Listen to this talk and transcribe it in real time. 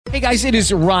Hey guys, it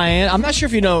is Ryan. I'm not sure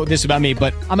if you know this about me,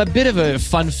 but I'm a bit of a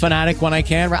fun fanatic when I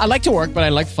can. I like to work, but I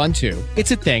like fun too.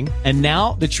 It's a thing. And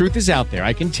now the truth is out there.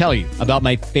 I can tell you about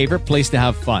my favorite place to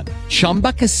have fun.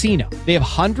 Chumba Casino. They have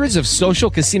hundreds of social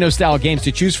casino style games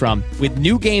to choose from with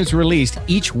new games released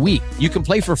each week. You can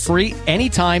play for free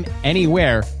anytime,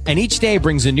 anywhere. And each day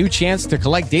brings a new chance to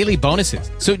collect daily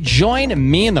bonuses. So join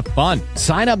me in the fun.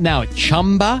 Sign up now at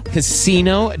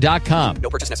ChumbaCasino.com. No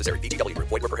purchase necessary. VGW Group.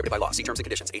 Void where prohibited by law. See terms and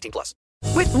conditions. 18+.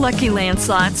 With Lucky Land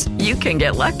Slots, you can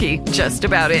get lucky just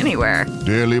about anywhere.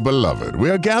 Dearly beloved, we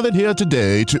are gathered here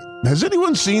today to... Has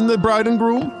anyone seen the bride and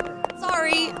groom?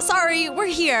 Sorry, we're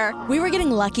here. We were getting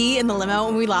lucky in the limo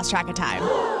and we lost track of time.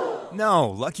 No,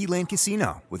 Lucky Land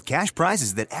Casino, with cash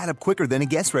prizes that add up quicker than a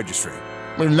guest registry.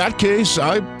 In that case,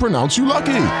 I pronounce you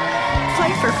lucky.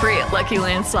 Play for free at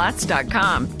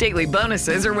LuckyLandSlots.com. Daily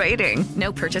bonuses are waiting.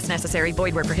 No purchase necessary.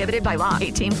 Void where prohibited by law.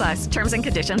 18+. Terms and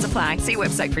conditions apply. See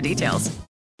website for details.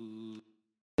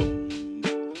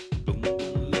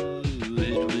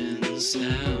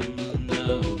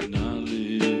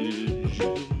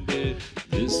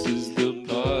 This is the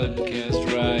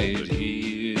podcast right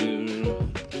here.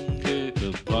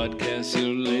 The podcast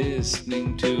you're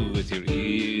listening to with your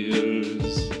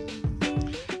ears.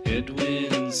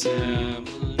 Edwin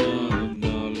Salmon of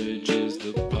Knowledge is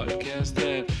the podcast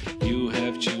that you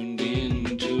have tuned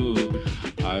into.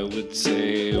 I would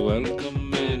say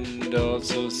welcome and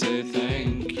also say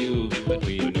thank you. But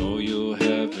we know you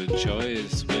have a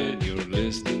choice when you're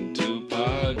listening to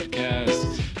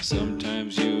podcasts.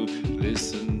 Sometimes you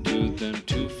listen to them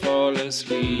to fall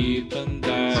asleep, and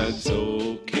that's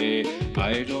okay.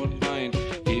 I don't mind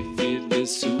if it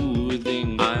is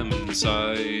soothing. I'm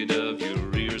inside of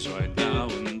your ears right now,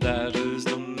 and that is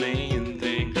the main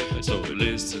thing. So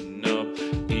listen up,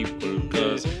 people,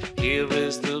 'cause here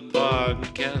is the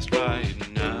podcast right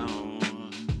now.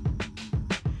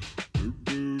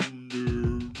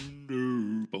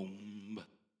 Boom.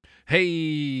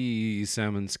 Hey,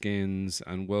 Salmon Skins,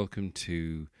 and welcome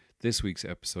to this week's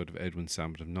episode of Edwin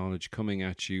Salmon of Knowledge, coming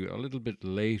at you a little bit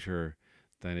later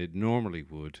than it normally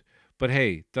would. But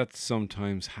hey, that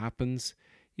sometimes happens.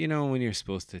 You know, when you're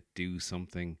supposed to do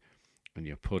something and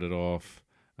you put it off,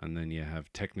 and then you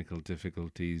have technical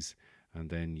difficulties,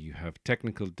 and then you have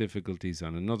technical difficulties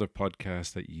on another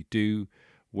podcast that you do,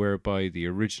 whereby the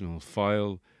original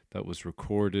file that was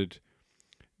recorded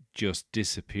just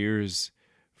disappears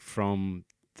from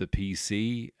the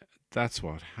PC. That's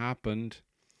what happened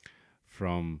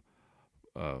from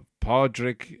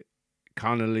Padraig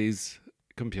Connolly's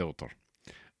computer.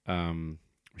 We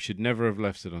should never have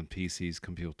left it on PC's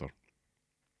computer.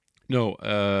 No,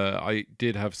 I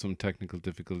did have some technical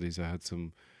difficulties. I had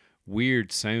some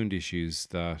weird sound issues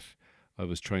that I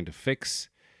was trying to fix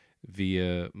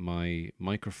via my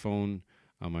microphone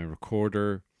and my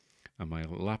recorder and my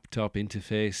laptop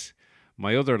interface.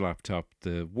 My other laptop,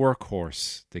 the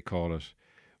Workhorse, they call it,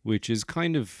 which is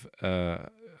kind of a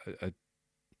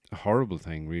horrible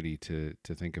thing, really, to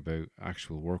think about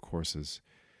actual workhorses,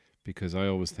 because I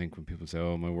always think when people say,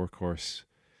 oh, my Workhorse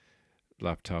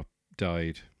laptop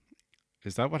died,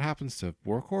 is that what happens to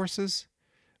workhorses?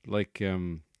 Like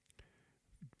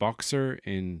Boxer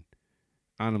in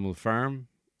Animal Farm,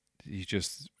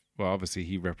 obviously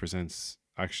he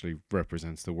actually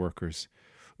represents the workers.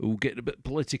 Oh, getting a bit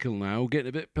political now,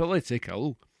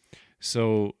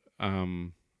 So,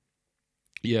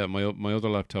 yeah, my other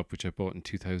laptop, which I bought in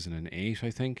 2008,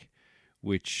 I think,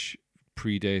 which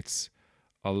predates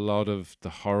a lot of the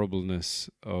horribleness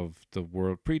of the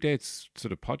world, predates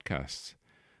sort of podcasts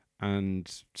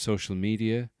and social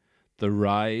media, the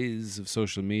rise of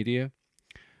social media.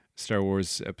 Star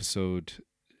Wars Episode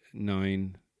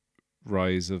 9,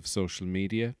 Rise of Social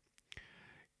Media.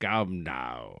 Come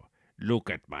now, look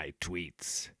at my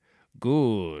tweets.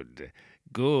 Good.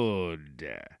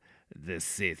 The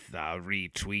Sith are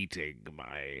retweeting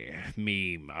my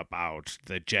meme about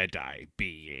the Jedi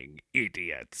being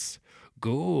idiots.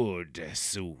 Good.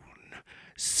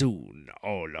 Soon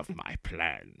all of my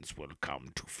plans will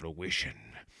come to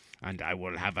fruition, and I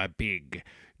will have a big,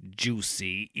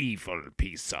 juicy, evil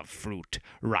piece of fruit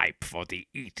ripe for the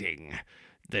eating.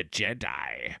 The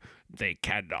Jedi, they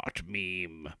cannot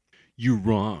meme. You're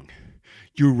wrong.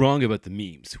 You're wrong about the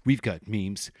memes. We've got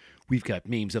memes. We've got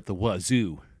memes up the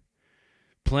wazoo.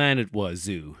 Planet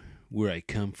Wazoo, where I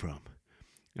come from.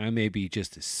 I may be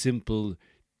just a simple,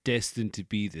 destined to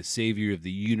be the savior of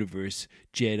the universe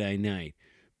Jedi Knight,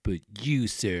 but you,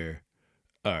 sir,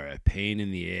 are a pain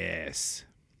in the ass.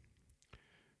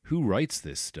 Who writes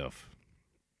this stuff?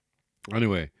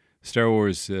 Anyway, Star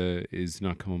Wars is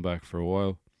not coming back for a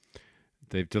while.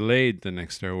 they've delayed the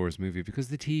next Star Wars movie because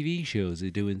the TV shows are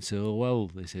doing so well.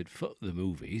 They said, fuck the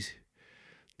movies.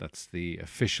 That's the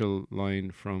official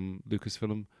line from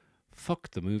Lucasfilm.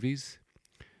 Fuck the movies.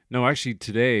 No, actually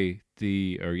today,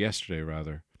 or yesterday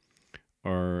rather,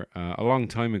 or a long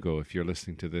time ago if you're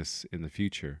listening to this in the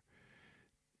future,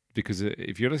 because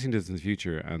if you're listening to this in the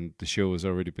future and the show has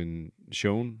already been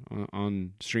shown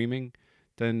on streaming,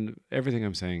 then everything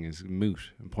I'm saying is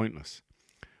moot and pointless.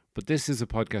 But this is a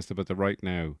podcast about the right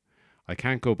now. I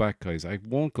can't go back, guys. I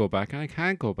won't go back, and I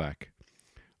can't go back.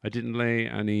 I didn't lay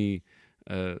any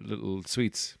little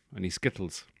sweets, any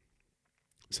Skittles.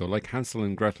 So like Hansel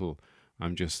and Gretel,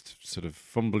 I'm just sort of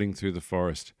fumbling through the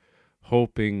forest,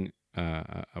 hoping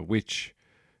a witch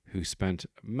who spent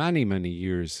many, many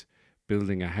years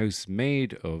building a house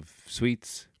made of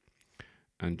sweets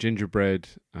and gingerbread.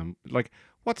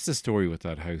 What's the story with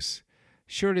that house?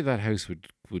 Surely that house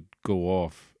would go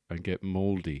off and get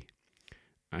moldy,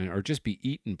 or just be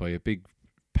eaten by a big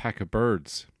pack of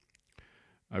birds.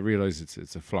 I realize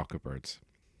it's a flock of birds.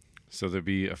 So there'd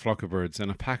be a flock of birds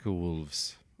and a pack of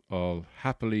wolves, all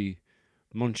happily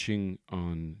munching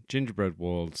on gingerbread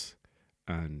walls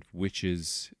and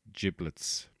witches'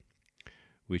 giblets,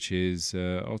 which is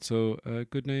also a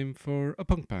good name for a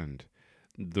punk band.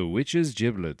 The Witches'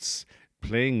 Giblets,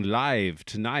 playing live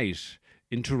tonight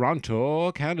in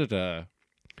Toronto, Canada.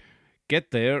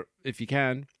 Get there if you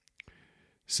can.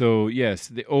 So yes,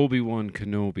 the Obi-Wan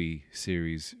Kenobi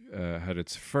series had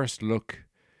its first look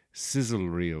sizzle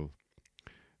reel,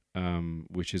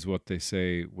 which is what they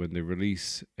say when they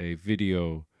release a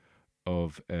video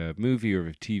of a movie or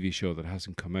a TV show that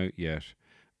hasn't come out yet,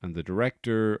 and the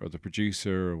director or the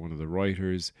producer or one of the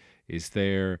writers is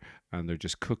there, and they're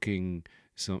just cooking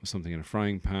something in a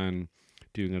frying pan,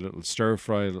 doing a little stir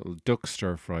fry, a little duck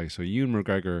stir fry. So Ewan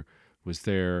McGregor was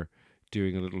there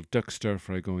doing a little duck stir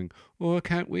fry, going, "Oh, I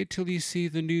can't wait till you see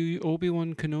the new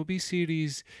Obi-Wan Kenobi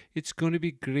series. It's going to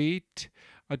be great.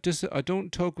 I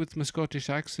don't talk with my Scottish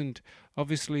accent.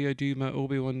 Obviously, I do my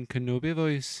Obi-Wan Kenobi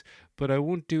voice, but I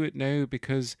won't do it now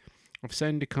because I've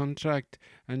signed a contract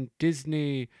and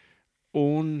Disney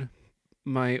own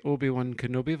my Obi-Wan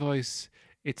Kenobi voice.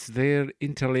 It's their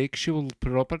intellectual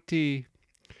property.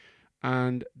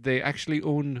 And they actually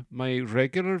own my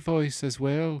regular voice as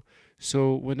well.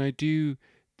 So when I do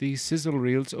these sizzle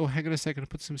reels, oh, hang on a second, I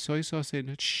put some soy sauce in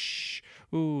it. Shh.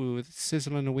 Oh, it's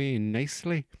sizzling away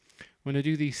nicely. When I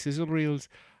do these sizzle reels,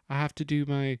 I have to do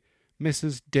my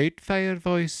Mrs. Doubtfire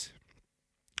voice.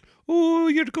 Oh,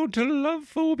 you're going to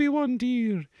love Obi-Wan,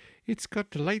 dear. It's got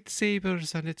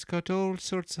lightsabers and it's got all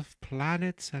sorts of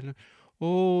planets and,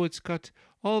 oh, it's got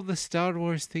all the Star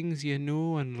Wars things you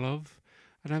know and love.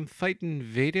 And I'm fighting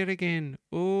Vader again.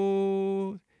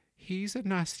 Oh, he's a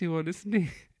nasty one, isn't he?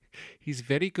 He's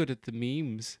very good at the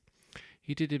memes.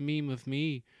 He did a meme of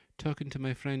me talking to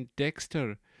my friend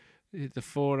Dexter, the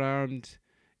four-armed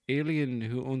alien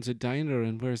who owns a diner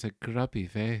and wears a grubby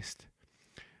vest.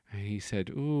 And he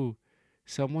said, "Oh,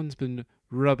 someone's been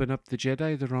rubbing up the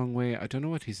Jedi the wrong way." I don't know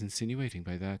what he's insinuating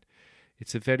by that.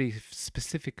 It's a very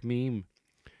specific meme.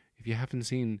 If you haven't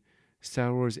seen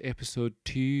Star Wars Episode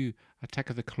 2, Attack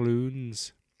of the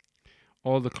Clones,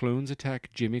 all the clones attack.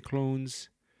 Jimmy clones,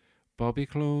 Bobby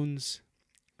clones,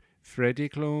 Freddy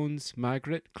clones,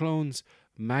 Margaret clones.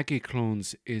 Maggie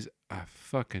clones is a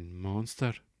fucking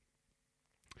monster.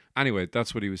 Anyway,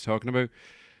 that's what he was talking about.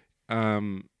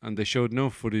 And they showed no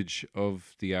footage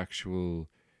of the actual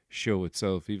show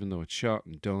itself, even though it's shot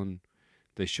and done.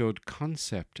 They showed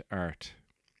concept art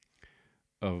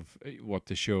of what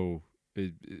the show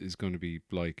is going to be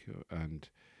like, and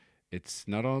it's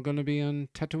not all going to be on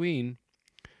Tatooine.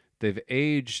 They've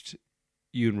aged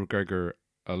Ewan McGregor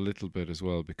a little bit as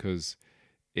well, because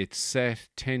it's set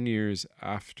 10 years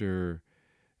after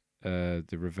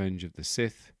the Revenge of the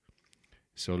Sith.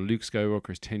 So Luke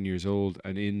Skywalker's 10 years old,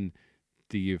 and in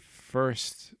the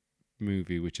first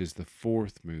movie, which is the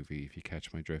fourth movie, if you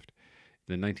catch my drift,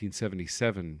 the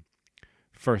 1977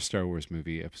 first Star Wars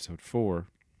movie, Episode 4,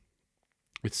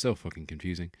 it's so fucking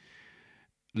confusing.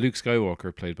 Luke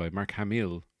Skywalker, played by Mark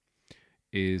Hamill,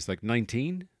 is like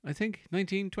 19, I think,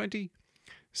 19, 20.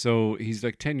 So he's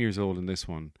like 10 years old in this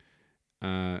one.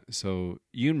 So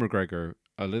Ewan McGregor,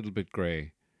 a little bit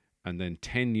grey, and then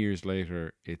 10 years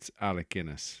later, it's Alec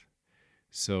Guinness.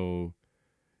 So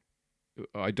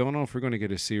I don't know if we're going to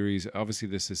get a series. Obviously,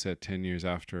 this is set 10 years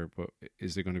after, but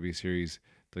is there going to be a series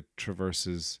that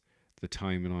traverses the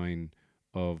timeline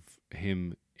of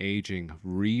him aging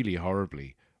really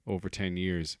horribly over 10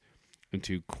 years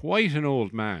into quite an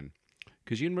old man?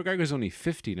 Because Ewan McGregor's only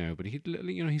 50 now, but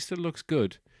he still looks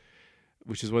good.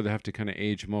 which is why they have to kind of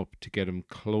age him up to get him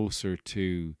closer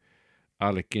to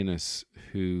Alec Guinness,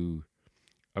 who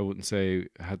I wouldn't say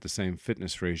had the same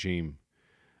fitness regime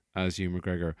as Ewan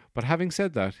McGregor. But having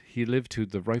said that, he lived to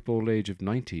the ripe old age of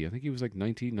 90. I think he was like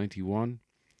 90, 91.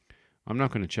 I'm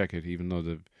not going to check it, even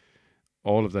though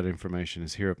all of that information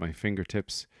is here at my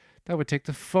fingertips. That would take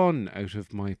the fun out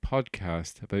of my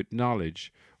podcast about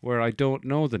knowledge, where I don't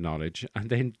know the knowledge and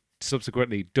then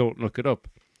subsequently don't look it up.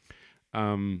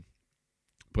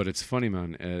 But it's funny,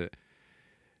 man.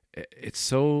 It's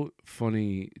so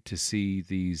funny to see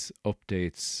these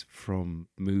updates from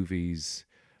movies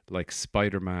like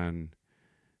Spider-Man,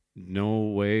 No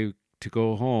Way to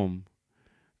Go Home,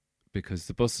 because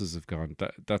the buses have gone.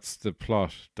 That's the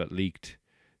plot that leaked.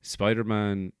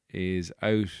 Spider-Man is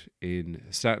out in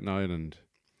Staten Island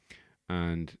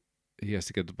and he has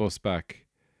to get the bus back,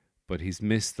 but he's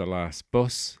missed the last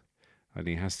bus and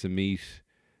he has to meet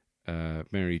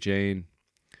Mary Jane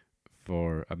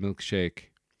for a milkshake,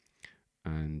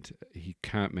 and he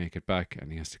can't make it back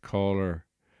and he has to call her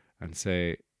and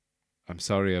say, I'm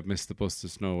sorry, I've missed the bus,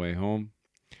 there's no way home.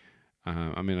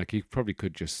 I mean, like, he probably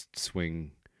could just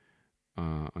swing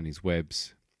on his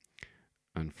webs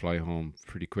and fly home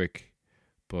pretty quick,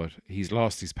 but he's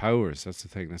lost his powers. That's the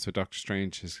thing. That's why Doctor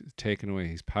Strange has taken away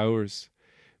his powers,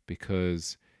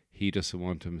 because he doesn't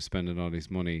want him spending all his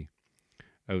money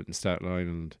out in Staten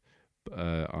Island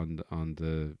on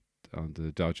the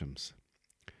Dodgems.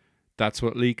 That's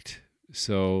what leaked.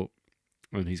 So,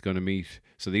 and he's going to meet.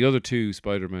 So the other two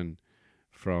Spider-Men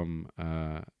from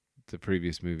the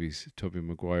previous movies, Tobey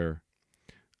Maguire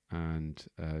and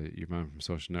your man from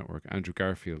Social Network, Andrew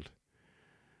Garfield,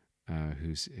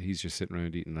 he's just sitting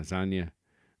around eating lasagna,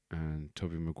 and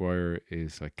Tobey Maguire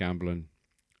is like gambling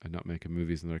and not making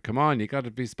movies, and they're like, come on, you got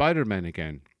to be Spider-Man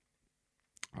again.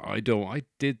 I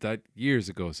did that years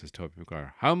ago, says Tobey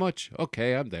Maguire. How much?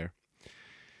 Okay, I'm there.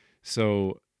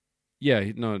 So,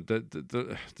 yeah, no,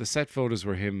 the set photos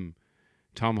were him,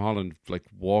 Tom Holland, like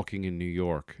walking in New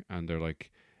York, and they're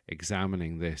like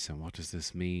examining this and what does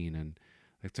this mean, and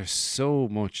like there's so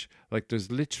much, like there's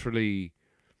literally,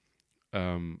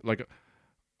 like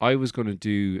I was going to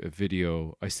do a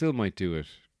video, I still might do it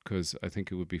because I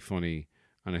think it would be funny,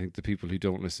 and I think the people who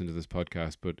don't listen to this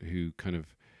podcast but who kind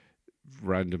of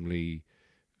randomly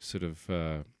sort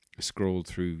of scroll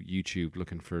through YouTube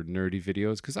looking for nerdy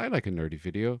videos, because I like a nerdy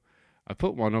video. I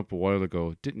put one up a while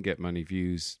ago, didn't get many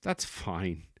views. That's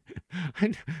fine.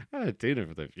 I'm not doing it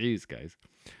for the views, guys.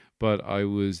 But I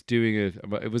was doing it.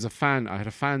 It was I had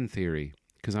a fan theory,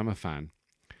 because I'm a fan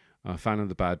of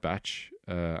The Bad Batch,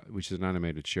 which is an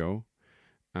animated show.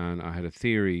 And I had a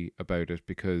theory about it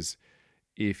because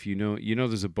if you know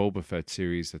there's a Boba Fett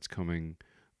series that's coming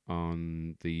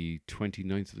on the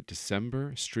 29th of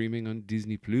December, streaming on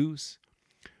Disney Plus,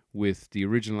 with the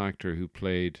original actor who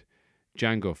played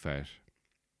Jango Fett.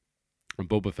 And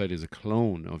Boba Fett is a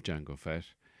clone of Jango Fett,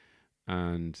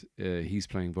 and he's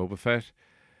playing Boba Fett.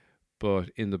 But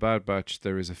in The Bad Batch,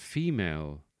 there is a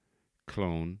female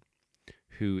clone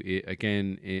who,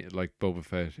 again, like Boba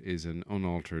Fett, is an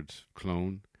unaltered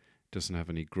clone, doesn't have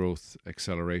any growth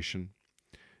acceleration.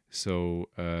 So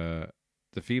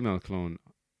the female clone,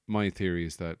 my theory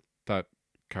is that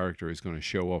character is going to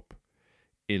show up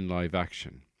in live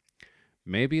action.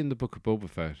 Maybe in the Book of Boba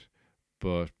Fett,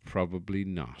 but probably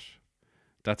not.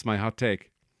 That's my hot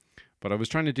take. But I was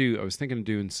thinking of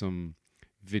doing some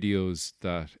videos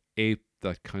that ape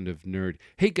that kind of nerd.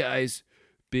 Hey guys,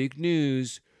 big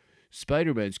news.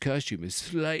 Spider-Man's costume is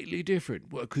slightly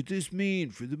different. What could this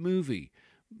mean for the movie?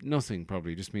 Nothing,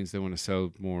 probably. Just means they want to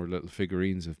sell more little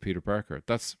figurines of Peter Parker.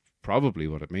 That's probably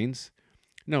what it means.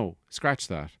 No, scratch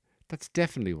that. That's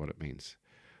definitely what it means.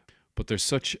 But there's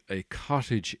such a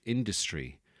cottage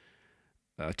industry,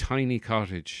 a tiny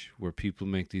cottage where people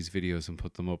make these videos and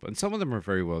put them up. And some of them are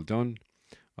very well done.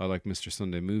 I like Mr.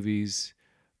 Sunday Movies.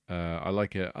 I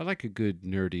like a good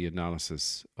nerdy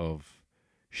analysis of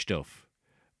stuff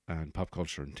and pop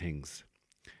culture and things.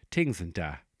 Things and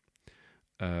da.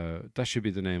 That should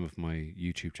be the name of my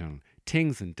YouTube channel.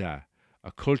 Things and da.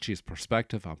 A culture's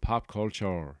perspective on pop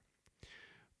culture.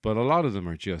 But a lot of them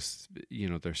are just,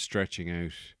 they're stretching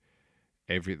out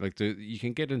you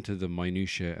can get into the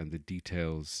minutiae and the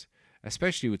details,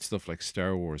 especially with stuff like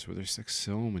Star Wars, where there's like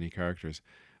so many characters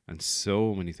and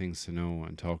so many things to know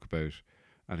and talk about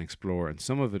and explore. And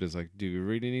some of it is like, do you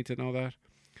really need to know that?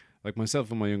 Like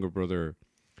myself and my younger brother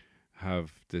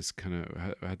have this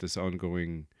had this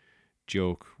ongoing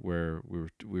joke where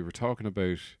we were talking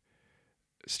about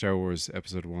Star Wars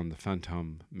Episode 1, The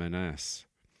Phantom Menace.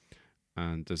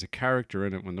 And there's a character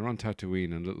in it when they're on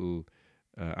Tatooine and little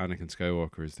Anakin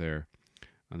Skywalker is there.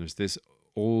 And there's this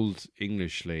old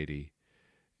English lady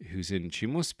who's she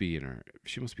must be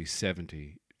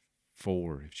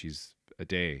 74 if she's a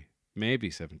day, maybe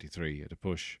 73 at a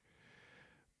push.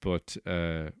 But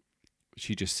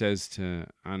she just says to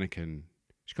Anakin,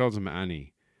 she calls him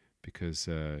Annie because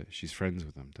she's friends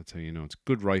with him. That's how you know. It's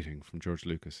good writing from George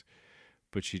Lucas.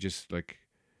 But she just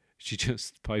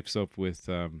pipes up with,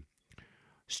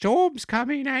 "Storm's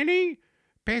coming, Annie.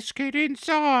 Best get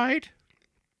inside."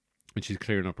 And she's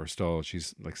clearing up her stall.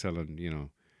 She's like selling,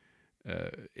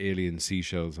 alien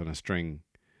seashells on a string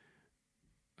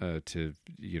to,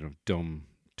 dumb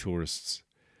tourists.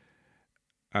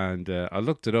 And I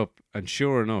looked it up, and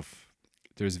sure enough,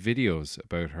 there's videos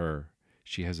about her.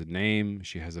 She has a name.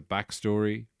 She has a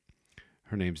backstory.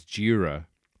 Her name's Jira.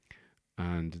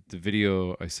 And the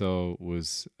video I saw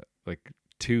was like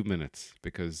 2 minutes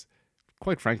because,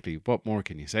 quite frankly, what more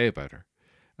can you say about her?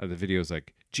 And the video's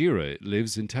like, Jira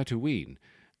lives in Tatooine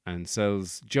and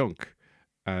sells junk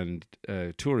and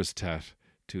tourist tat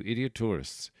to idiot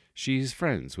tourists. She's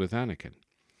friends with Anakin.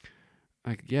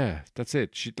 Like, yeah, that's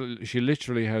it. She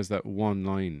literally has that one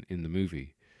line in the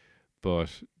movie.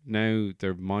 But now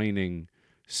they're mining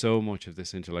so much of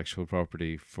this intellectual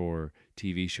property for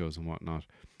TV shows and whatnot.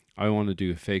 I want to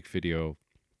do a fake video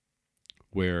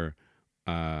where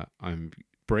I'm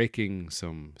breaking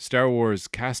some Star Wars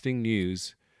casting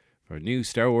news for a new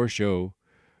Star Wars show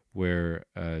where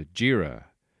Jira,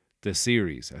 the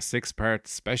series, a 6-part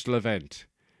special event.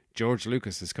 George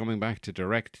Lucas is coming back to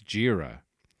direct Jira.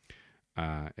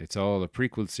 It's all a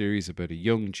prequel series about a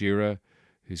young Jira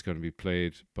who's going to be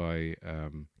played by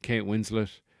Kate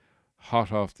Winslet,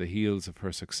 hot off the heels of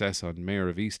her success on Mayor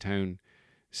of Easttown,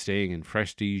 staying in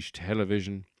prestige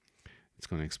television. It's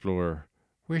going to explore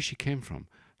where she came from,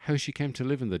 how she came to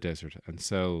live in the desert and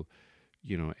sell,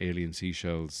 alien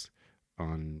seashells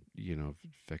on,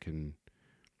 fucking,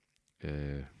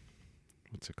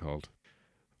 what's it called?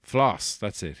 Floss,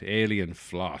 that's it, alien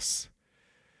floss.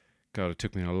 God, it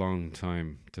took me a long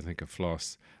time to think of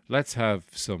floss. Let's have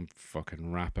some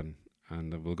fucking rapping,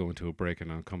 and then we'll go into a break,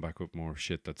 and I'll come back with more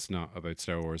shit that's not about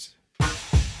Star Wars.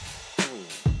 Oh,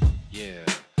 yeah,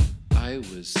 I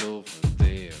was over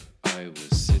there. I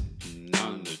was sitting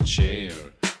on the chair.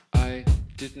 I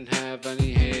didn't have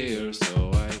any hair,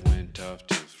 so I went off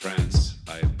to France.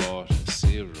 I bought a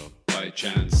syrup by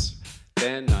chance.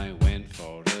 Then I went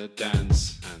for a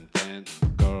dance, and then a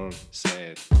girl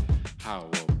said, "How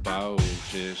about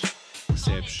it?"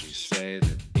 Except she said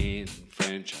it in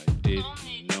French. I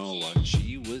didn't know what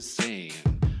she was saying.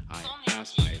 I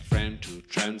asked my friend to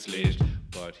translate,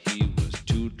 but he was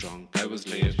too drunk. I was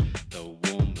late. The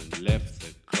woman left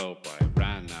the club. I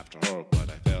ran after her, but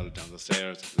I fell down the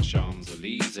stairs at the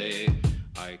Champs-Elysees.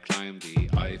 I climbed the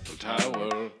Eiffel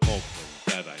Tower, hoping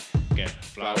that I'd get a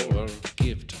flower,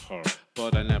 give to her,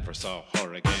 but I never saw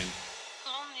her again.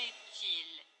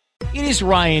 It is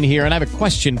Ryan here, and I have a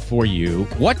question for you.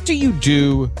 What do you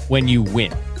do when you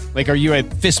win? Like, are you a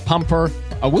fist pumper,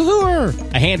 a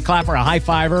woohooer, a hand clapper, a high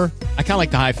fiver? I kind of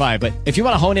like the high five, but if you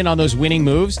want to hone in on those winning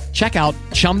moves, check out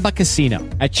Chumba Casino.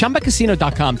 At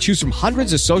ChumbaCasino.com, choose from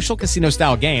hundreds of social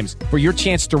casino-style games for your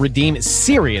chance to redeem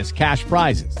serious cash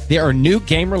prizes. There are new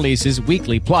game releases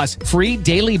weekly, plus free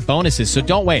daily bonuses. So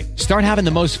don't wait. Start having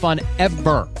the most fun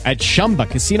ever at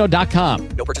ChumbaCasino.com.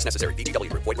 No purchase necessary. VGW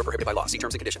Group. Void where prohibited by law. See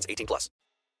terms and conditions. 18+.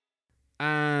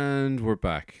 And we're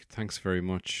back. Thanks very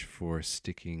much for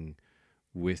sticking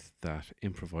with that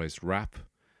improvised rap.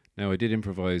 Now, I did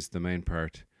improvise the main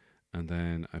part, and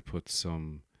then I put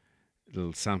some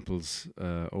little samples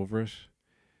over it,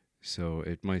 so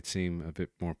it might seem a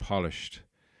bit more polished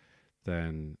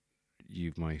than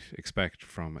you might expect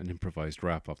from an improvised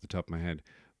rap off the top of my head.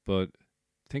 But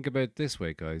think about it this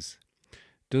way, guys.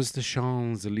 Does the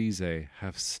Champs-Elysees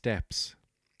have steps?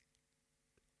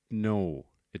 No,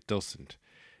 it doesn't.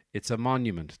 It's a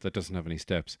monument that doesn't have any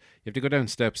steps. You have to go down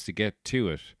steps to get to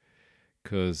it,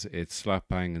 because it's slap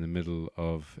bang in the middle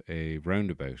of a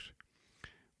roundabout,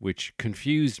 which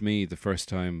confused me the first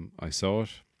time I saw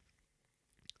it.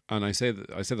 And I say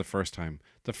the first time,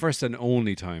 the first and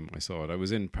only time I saw it. I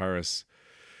was in Paris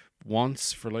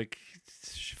once for like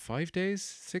 5 days,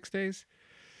 6 days.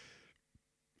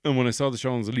 And when I saw the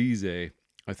Champs-Elysees,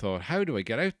 I thought, how do I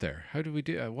get out there? How do we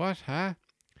do what? Huh?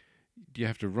 Do you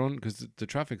have to run? Because the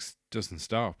traffic doesn't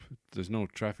stop. There's no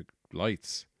traffic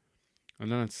lights.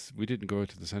 And then we didn't go out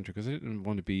to the centre because I didn't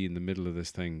want to be in the middle of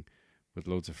this thing with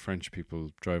loads of French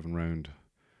people driving around,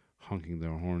 honking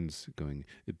their horns, going,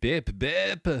 beep,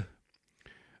 beep.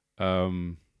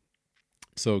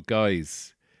 So,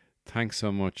 guys, thanks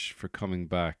so much for coming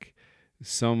back.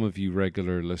 Some of you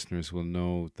regular listeners will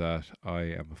know that I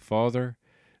am a father.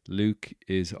 Luke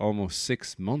is almost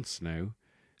 6 months now,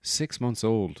 6 months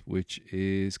old, which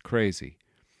is crazy.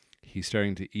 He's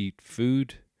starting to eat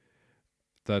food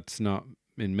that's not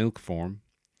in milk form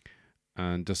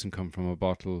and doesn't come from a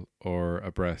bottle or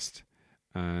a breast.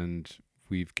 And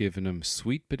we've given him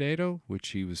sweet potato, which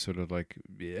he was sort of like,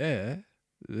 yeah.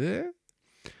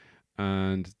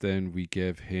 And then we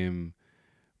gave him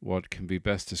what can be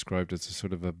best described as a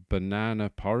sort of a banana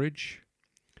porridge.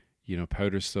 You know,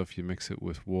 powder stuff, you mix it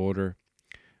with water.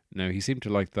 Now, he seemed to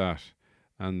like that.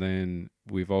 And then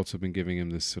we've also been giving him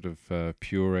this sort of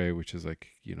puree, which is like,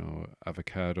 you know,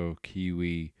 avocado,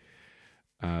 kiwi,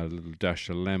 a little dash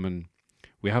of lemon.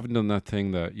 We haven't done that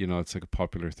thing that, you know, it's like a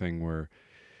popular thing where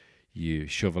you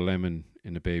shove a lemon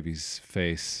in a baby's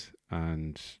face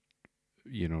and,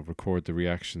 you know, record the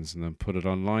reactions and then put it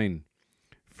online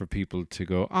for people to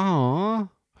go, ah,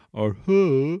 or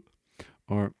huh,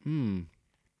 or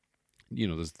you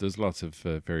know, there's lots of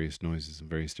various noises and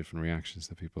various different reactions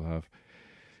that people have.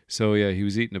 So yeah, he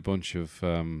was eating a bunch of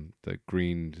the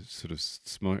green sort of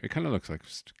smart. It kind of looks like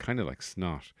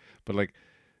snot, but like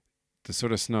the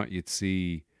sort of snot you'd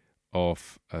see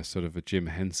off a sort of a Jim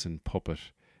Henson puppet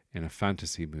in a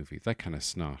fantasy movie. That kind of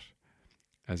snot,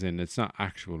 as in it's not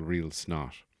actual real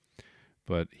snot,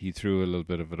 but he threw a little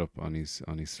bit of it up on his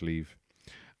sleeve.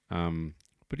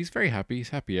 But he's very happy. He's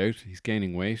happy out. He's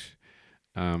gaining weight.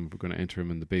 We're going to enter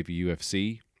him in the baby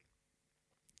UFC.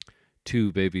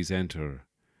 2 babies enter.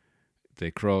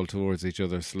 They crawl towards each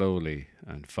other slowly,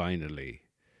 and finally,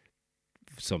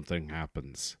 something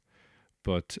happens.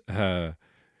 But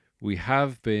we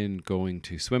have been going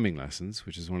to swimming lessons,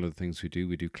 which is one of the things we do.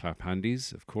 We do clap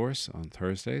handies, of course, on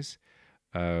Thursdays,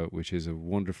 which is a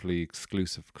wonderfully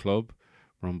exclusive club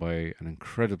run by an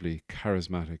incredibly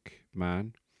charismatic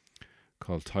man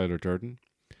called Tyler Durden.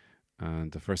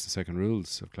 And the first and second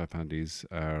rules of clap handies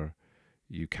are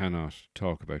you cannot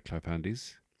talk about clap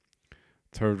handies.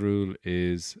 Third rule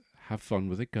is have fun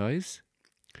with it, guys.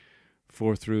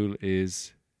 Fourth rule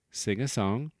is sing a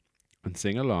song and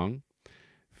sing along.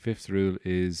 Fifth rule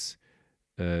is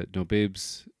no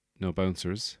bibs, no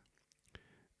bouncers.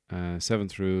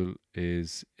 Seventh rule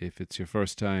is if it's your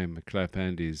first time at clap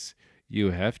handies,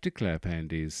 you have to clap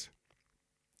handies.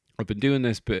 I've been doing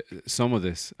this some of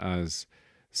this as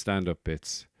stand-up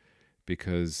bits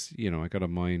because, you know, I got to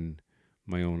mine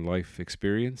my own life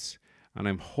experience, and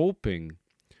I'm hoping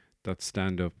that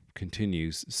stand-up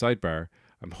continues. Sidebar,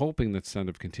 I'm hoping that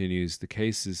stand-up continues. The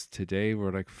cases today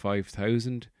were like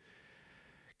 5,000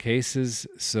 cases,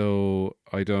 so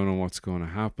I don't know what's going to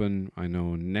happen. I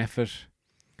know NEFIT,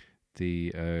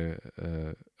 the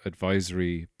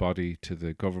advisory body to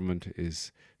the government,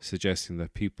 is suggesting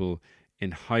that people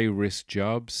in high-risk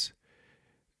jobs,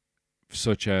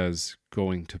 such as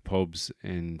going to pubs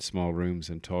in small rooms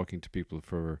and talking to people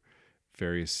for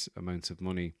various amounts of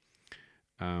money,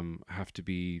 have to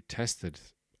be tested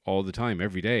all the time,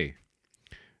 every day,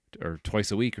 or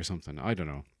twice a week or something. I don't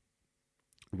know.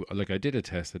 Like I did a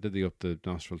test. I did the up the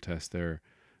nostril test there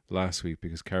last week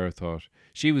because Cara thought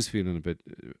she was feeling a bit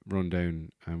run down,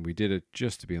 and we did it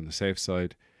just to be on the safe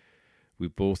side. We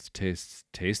both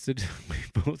tasted. We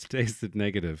both tasted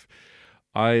negative.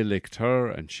 I licked her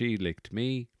and she licked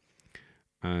me,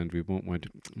 and we both went,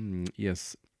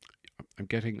 yes,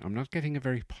 I'm not getting a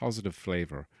very positive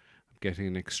flavour. I'm getting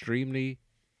an extremely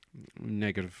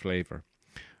negative flavour.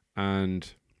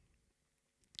 And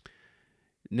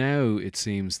now it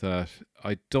seems that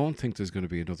I don't think there's going to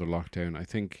be another lockdown. I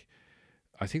think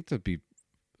there'll be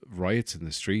riots in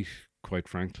the street, quite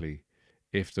frankly,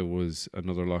 if there was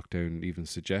another lockdown even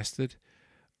suggested.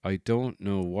 I don't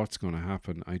know what's going to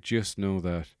happen. I just know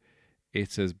that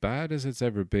it's as bad as it's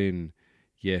ever been,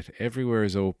 yet everywhere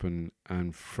is open.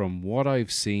 And from what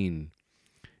I've seen,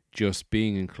 just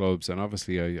being in clubs, and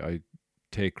obviously I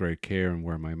take great care and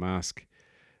wear my mask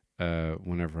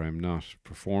whenever I'm not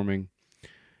performing,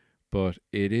 but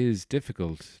it is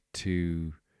difficult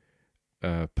to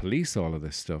police all of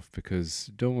this stuff because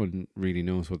no one really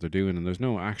knows what they're doing, and there's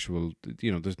no actual,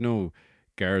 there's no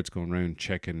guards going around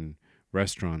checking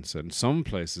restaurants. And some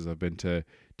places I've been to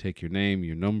take your name,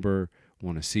 your number,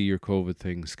 want to see your COVID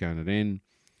thing, scan it in.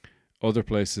 Other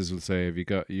places will say,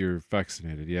 you're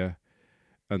vaccinated, yeah?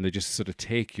 And they just sort of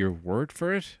take your word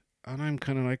for it. And I'm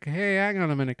kind of like, hey, hang on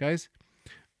a minute, guys.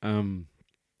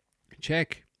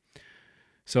 Check.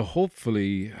 So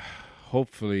hopefully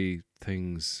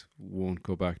things won't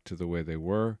go back to the way they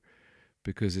were,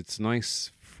 because it's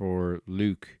nice for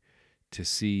Luke to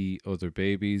see other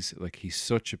babies. Like, he's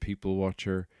such a people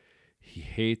watcher. He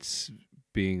hates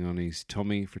being on his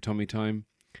tummy for tummy time,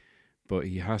 but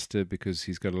he has to because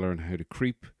he's got to learn how to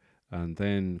creep and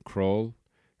then crawl.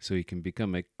 so he can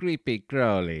become a creepy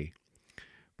crawly.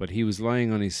 But he was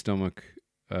lying on his stomach,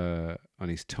 on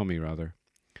his tummy rather,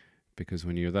 because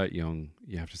when you're that young,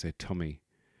 you have to say tummy.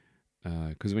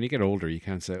 Because when you get older, you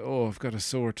can't say, "Oh, I've got a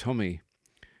sore tummy,"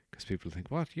 because people think,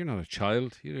 "What? You're not a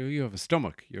child. You have a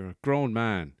stomach. You're a grown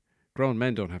man. Grown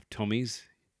men don't have tummies.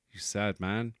 You sad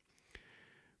man."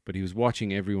 But he was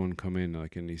watching everyone come in,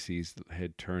 like, and he sees the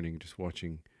head turning, just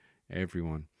watching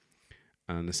everyone.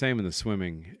 And the same in the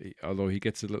swimming, although he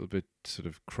gets a little bit sort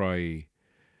of cry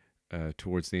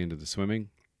towards the end of the swimming.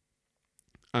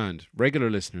 And regular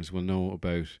listeners will know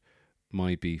about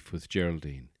my beef with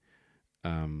Geraldine.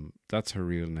 That's her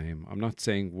real name. I'm not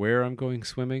saying where I'm going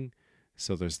swimming,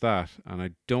 so there's that. And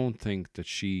I don't think that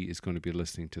she is going to be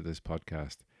listening to this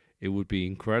podcast. It would be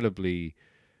incredibly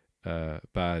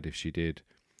bad if she did.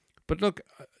 But look,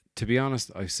 to be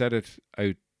honest, I said it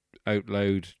out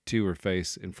loud to her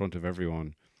face in front of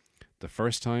everyone the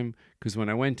first time, because when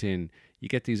I went in, you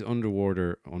get these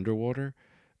underwater,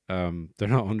 they're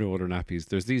not underwater nappies.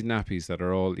 There's these nappies that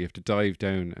are all, you have to dive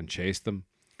down and chase them.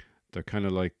 They're kind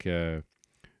of like, a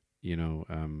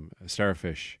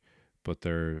starfish, but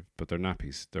they're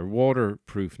nappies. They're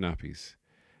waterproof nappies.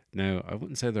 Now, I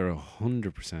wouldn't say they're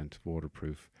 100%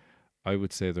 waterproof. I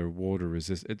would say they're water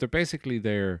resistant. They're basically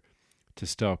there to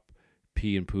stop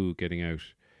pee and poo getting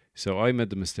out. So I made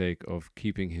the mistake of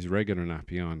keeping his regular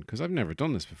nappy on, because I've never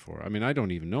done this before. I mean, I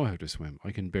don't even know how to swim.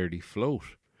 I can barely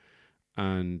float.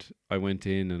 And I went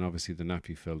in, and obviously the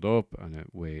nappy filled up, and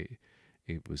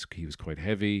he was quite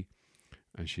heavy.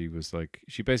 And she was like,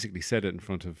 she basically said it in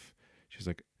front of, she was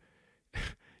like,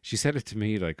 she said it to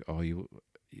me like, "Oh,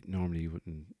 normally you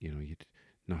wouldn't, you'd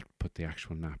not put the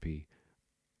actual nappy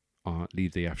on,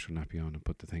 leave the actual nappy on and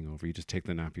put the thing over. You just take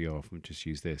the nappy off and just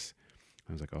use this."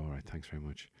 I was like, "All right, thanks very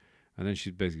much." And then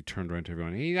she basically turned around to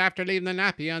everyone, "You have to leave the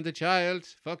nappy on the child.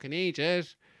 Fucking eat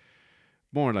it."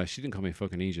 More or less, she didn't call me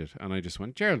fucking eat it. And I just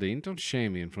went, "Geraldine, don't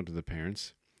shame me in front of the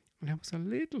parents." And I was a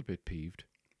little bit peeved.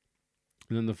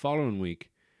 And then the following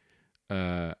week,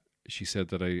 she said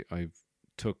that I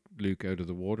took Luke out of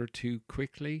the water too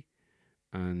quickly.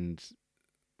 And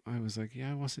I was like,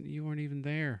 "Yeah, you weren't even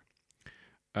there."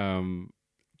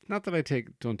 Not that I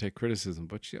don't take criticism,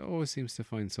 but she always seems to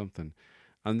find something.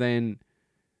 And then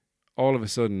all of a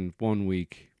sudden, one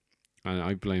week, and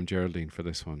I blame Geraldine for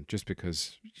this one, just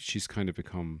because she's kind of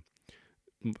become,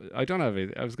 I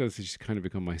was going to say she's kind of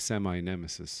become my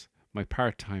semi-nemesis, my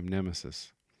part-time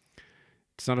nemesis.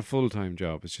 It's not a full-time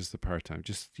job, it's just a part-time.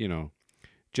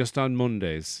 Just on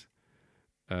Mondays,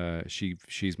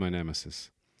 she's my nemesis.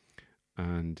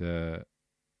 And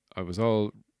I was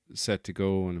all set to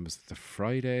go, and it was the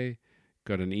Friday,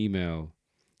 got an email,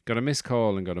 got a missed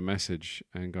call and got a message,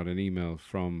 and got an email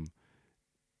from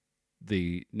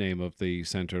the name of the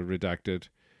centre redacted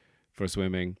for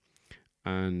swimming,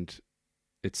 and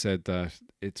it said that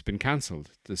it's been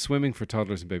cancelled. The swimming for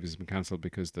toddlers and babies has been cancelled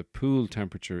because the pool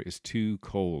temperature is too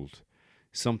cold.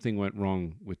 Something went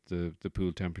wrong with the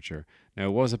pool temperature. Now,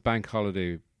 it was a bank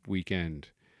holiday weekend,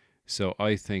 so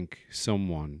I think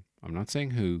someone, I'm not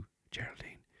saying who,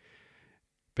 Geraldine,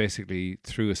 basically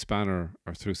threw a spanner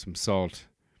or threw some salt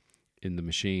in the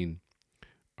machine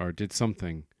or did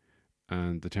something,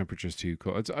 and the temperature's too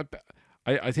cold.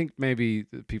 I think maybe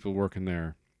the people working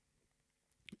there,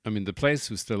 I mean, the place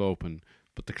was still open,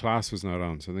 but the class was not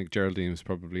on. So I think Geraldine was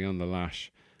probably on the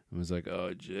lash and was like,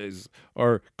 "Oh, jeez."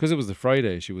 Or because it was the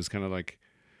Friday, she was kind of like,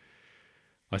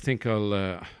 "I think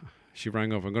she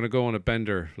rang up, "I'm going to go on a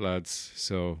bender, lads.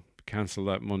 So cancel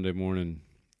that Monday morning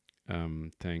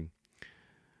thing."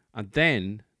 And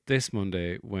then this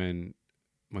Monday, when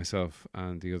myself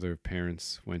and the other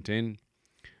parents went in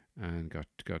and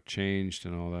got changed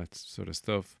and all that sort of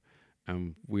stuff,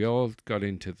 and we all got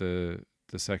into the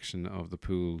section of the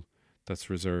pool that's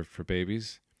reserved for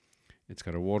babies. It's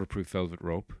got a waterproof velvet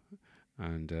rope,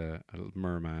 and a little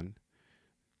merman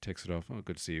takes it off. "Oh,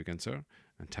 good to see you again, sir,"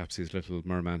 and taps his little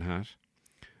merman hat.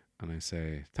 And I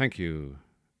say, "Thank you,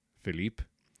 Philippe."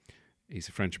 He's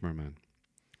a French merman.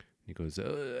 He goes,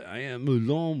 "I am un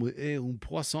homme et un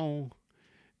poisson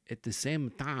at the same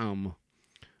time."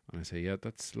 And I say, "Yeah,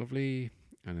 that's lovely."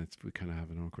 And we kind of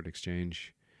have an awkward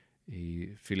exchange.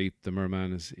 Philippe, the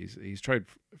merman, he's tried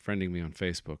friending me on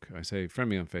Facebook. I say, "Friend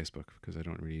me on Facebook," because I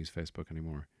don't really use Facebook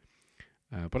anymore.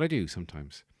 But I do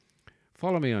sometimes.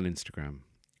 Follow me on Instagram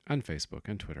and Facebook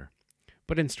and Twitter.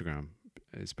 But Instagram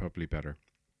is probably better.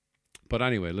 But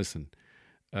anyway, listen.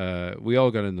 We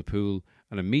all got in the pool,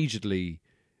 and immediately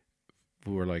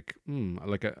we were like,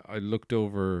 I looked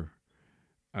over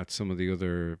at some of the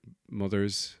other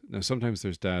mothers. Now, sometimes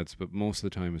there's dads, but most of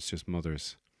the time it's just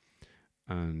mothers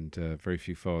and very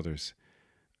few fathers.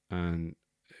 and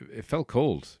it felt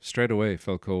cold. Straight away, it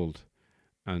felt cold.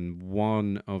 And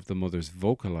one of the mothers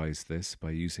vocalized this by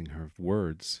using her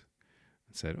words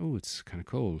and said, "Oh, it's kind of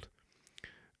cold."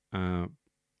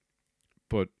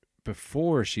 But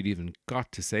before she'd even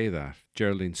got to say that,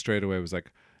 Geraldine straight away was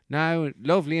like, "Now,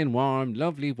 lovely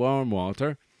warm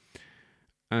water."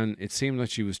 And it seemed like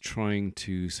she was trying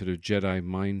to sort of Jedi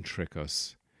mind trick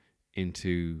us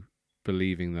into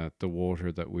believing that the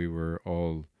water that we were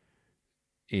all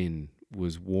in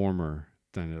was warmer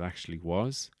than it actually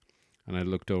was. And I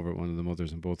looked over at one of the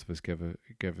mothers, and both of us gave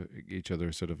each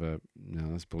other sort of a,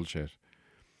 "No, that's bullshit."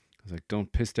 I was like,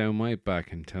 "Don't piss down my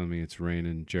back and tell me it's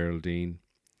raining, Geraldine."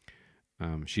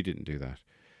 She didn't do that.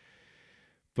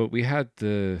 But we had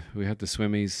the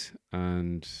swimmies,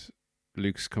 and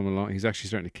Luke's come along. He's actually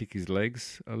starting to kick his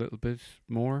legs a little bit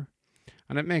more.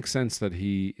 And it makes sense that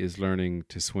he is learning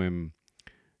to swim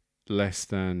less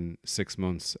than 6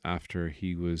 months after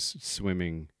he was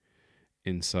swimming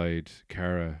inside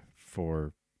Cara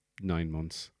for 9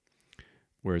 months.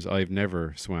 Whereas I've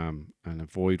never swam and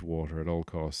avoid water at all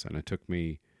costs. And it took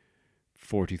me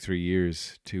 43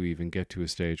 years to even get to a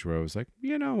stage where I was like,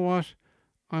 you know what?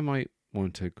 I might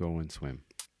want to go and swim.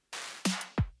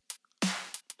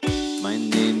 My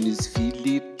name is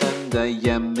Philip and I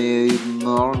am a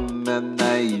Norman.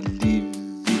 I live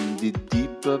in the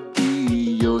deep of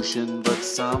the ocean, but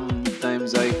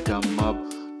sometimes I come up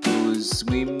to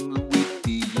swim with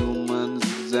the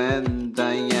humans, and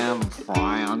I am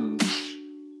French.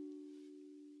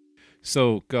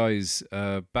 So, guys,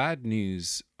 bad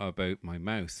news about my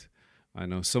mouth. I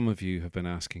know some of you have been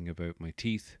asking about my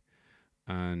teeth,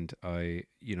 and I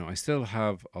still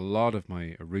have a lot of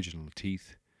my original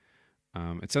teeth.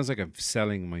 It sounds like I'm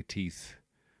selling my teeth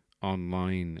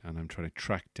online, and I'm trying to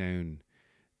track down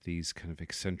these kind of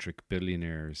eccentric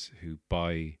billionaires who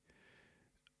buy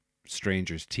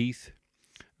strangers' teeth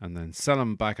and then sell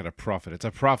them back at a profit. It's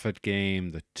a profit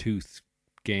game, the tooth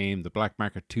game, the black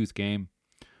market tooth game.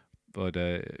 But,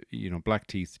 black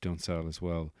teeth don't sell as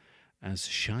well as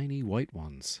shiny white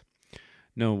ones.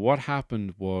 No, what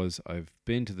happened was I've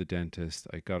been to the dentist.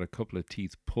 I got a couple of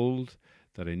teeth pulled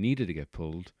that I needed to get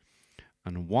pulled.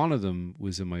 And one of them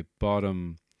was in my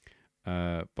bottom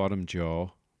row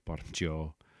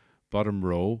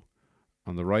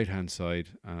on the right-hand side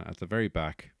at the very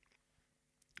back.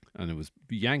 And it was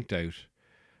yanked out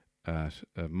at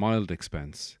a mild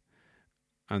expense.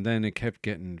 And then it kept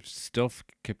getting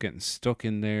stuck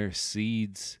in there,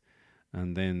 seeds.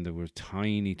 And then there were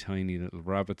tiny, tiny little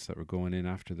rabbits that were going in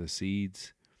after the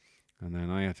seeds. And then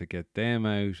I had to get them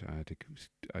out. I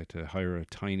had to hire a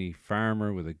tiny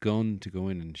farmer with a gun to go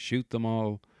in and shoot them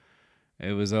all.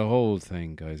 It was a whole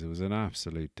thing, guys. It was an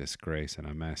absolute disgrace and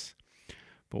a mess.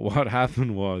 But what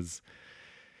happened was,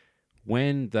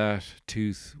 when that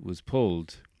tooth was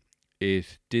pulled,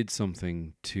 it did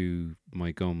something to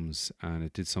my gums and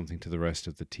it did something to the rest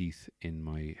of the teeth in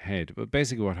my head. But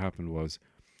basically what happened was,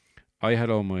 I had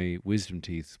all my wisdom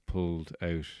teeth pulled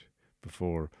out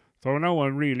before, so now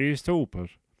I'm really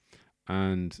stupid.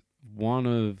 And one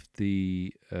of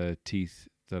the teeth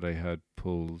that I had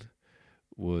pulled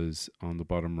was on the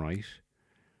bottom right,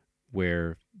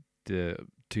 where the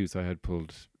tooth I had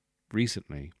pulled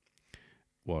recently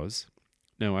was.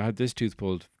 Now, I had this tooth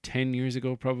pulled 10 years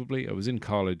ago, probably. I was in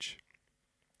college.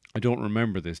 I don't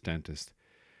remember this dentist.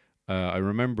 I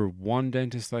remember one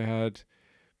dentist I had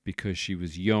because she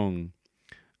was young.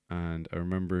 And I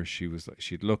remember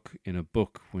she'd look in a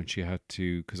book when she had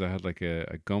to, because I had like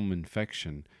a gum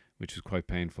infection, which was quite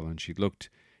painful. And she'd looked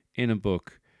in a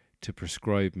book to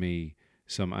prescribe me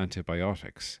some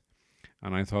antibiotics.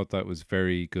 And I thought that was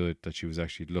very good that she was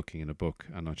actually looking in a book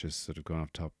and not just sort of going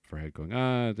off the top of her head going,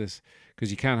 this, because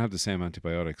you can't have the same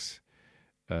antibiotics,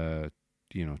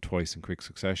 twice in quick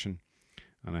succession.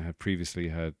 And I had previously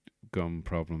had gum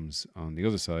problems on the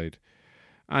other side.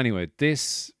 Anyway,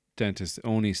 this dentist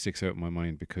only sticks out in my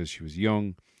mind because she was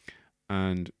young.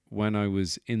 And when I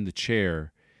was in the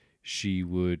chair, she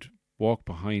would walk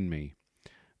behind me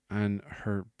and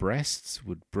her breasts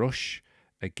would brush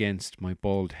against my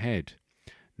bald head.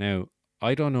 Now,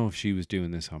 I don't know if she was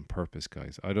doing this on purpose,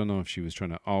 guys. I don't know if she was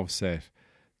trying to offset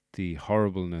the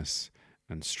horribleness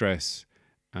and stress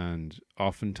and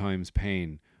oftentimes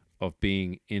pain of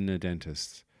being in a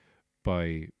dentist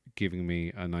by giving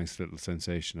me a nice little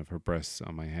sensation of her breasts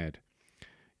on my head.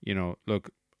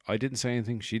 Look, I didn't say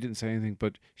anything, she didn't say anything,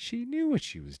 but she knew what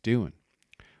she was doing.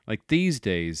 Like these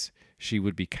days, she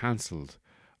would be cancelled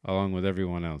along with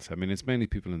everyone else. I mean, it's mainly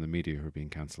people in the media who are being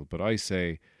cancelled, but I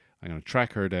say I'm going to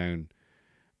track her down.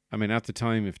 I mean, at the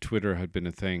time, if Twitter had been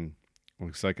a thing,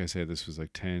 because like I say, this was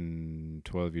like 10,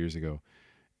 12 years ago,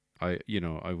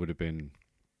 I would have been.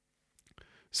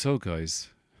 So guys,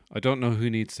 I don't know who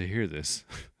needs to hear this,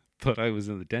 but I was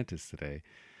in the dentist today,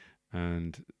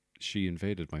 and she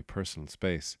invaded my personal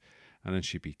space, and then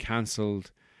she'd be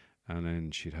cancelled, and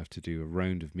then she'd have to do a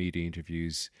round of media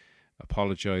interviews,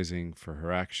 apologizing for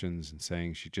her actions and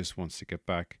saying she just wants to get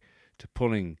back to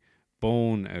pulling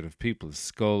bone out of people's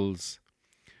skulls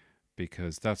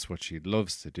because that's what she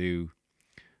loves to do.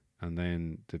 And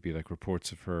then there'd be like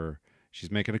reports of her,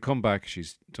 she's making a comeback,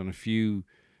 she's done a few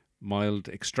mild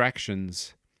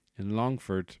extractions in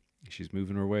Longford, she's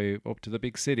moving her way up to the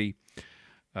big city.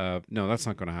 No, that's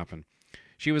not going to happen.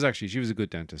 She was a good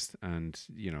dentist, and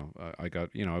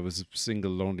I was a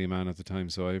single lonely man at the time,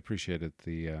 so I appreciated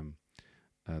the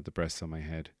breasts on my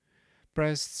head.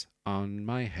 Breasts on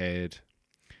my head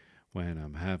when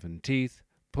I'm having teeth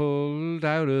pulled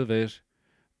out of it.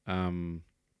 I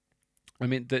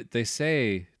mean, they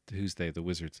say, who's they? The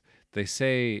Wizards. They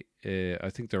say, I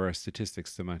think there are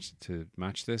statistics to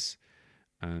match this,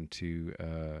 and to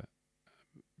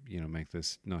make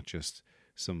this not just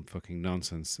some fucking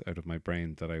nonsense out of my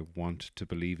brain that I want to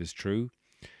believe is true.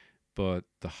 But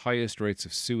the highest rates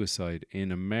of suicide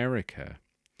in America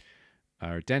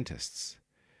are dentists.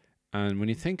 And when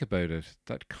you think about it,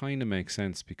 that kind of makes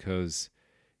sense because,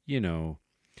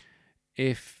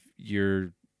 if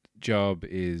your job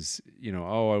is, I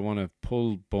want to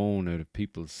pull bone out of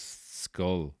people's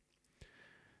skull,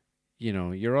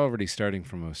 you're already starting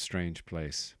from a strange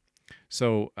place.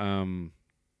 So,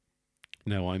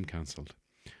 now I'm cancelled.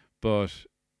 But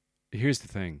here's the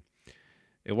thing.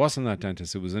 It wasn't that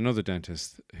dentist. It was another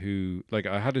dentist who,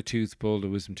 I had a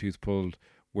wisdom tooth pulled,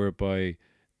 whereby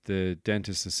the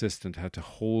dentist assistant had to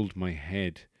hold my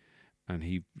head and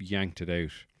he yanked it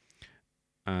out.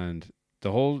 And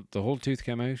the whole tooth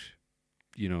came out,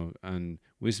 and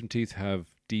wisdom teeth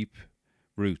have deep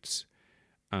roots.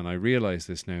 And I realize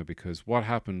this now because what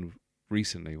happened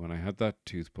recently when I had that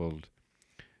tooth pulled,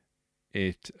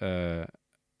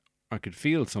 I could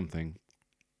feel something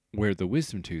where the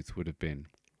wisdom tooth would have been.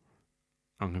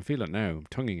 I can feel it now. I'm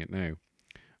tonguing it now.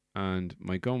 And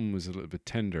my gum was a little bit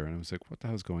tender, and I was like, what the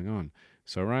hell's going on?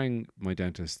 So I rang my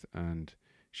dentist, and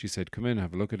she said, come in,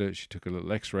 have a look at it. She took a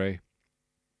little x-ray,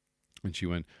 and she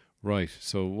went, right,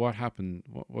 so what happened,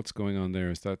 what's going on there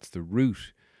is that's the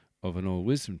root of an old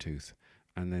wisdom tooth.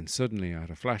 And then suddenly I had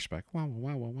a flashback,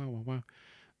 wow.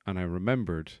 And I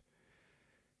remembered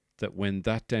that when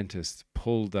that dentist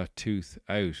pulled that tooth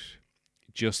out,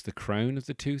 just the crown of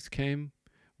the tooth came,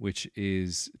 which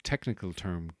is technical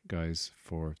term, guys,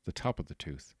 for the top of the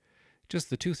tooth. Just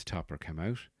the tooth topper came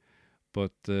out,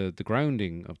 but the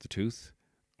grounding of the tooth,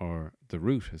 or the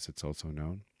root as it's also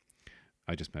known,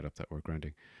 I just made up that word,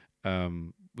 grounding,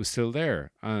 was still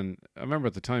there. And I remember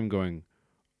at the time going,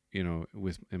 in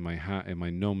my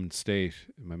numbed state,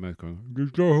 in my mouth going,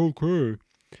 is that okay?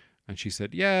 And she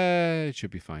said, yeah, it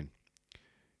should be fine.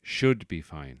 Should be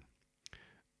fine.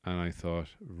 And I thought,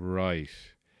 right.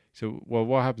 So,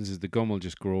 what happens is the gum will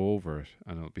just grow over it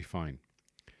and it'll be fine.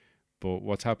 But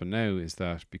what's happened now is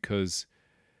that because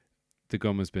the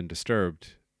gum has been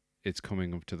disturbed, it's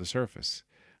coming up to the surface.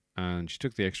 And she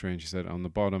took the x-ray and she said on the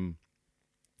bottom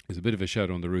there's a bit of a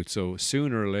shadow on the root. So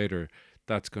sooner or later,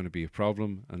 that's going to be a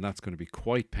problem and that's going to be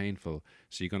quite painful.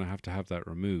 So you're going to have that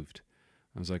removed.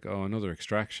 I was like, oh, another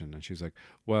extraction. And she was like,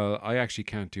 well, I actually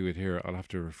can't do it here. I'll have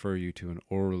to refer you to an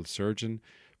oral surgeon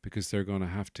because they're going to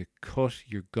have to cut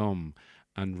your gum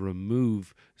and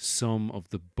remove some of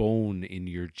the bone in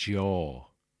your jaw.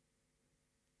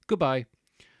 Goodbye.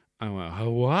 I went, oh,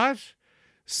 what?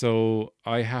 So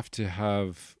I have to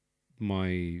have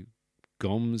my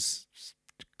gums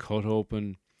cut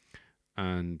open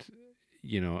and,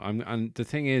 and the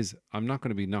thing is, I'm not going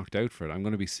to be knocked out for it. I'm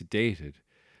going to be sedated.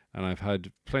 And I've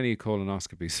had plenty of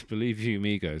colonoscopies. Believe you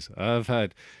me, guys, I've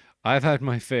had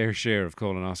my fair share of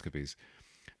colonoscopies.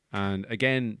 And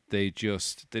again, they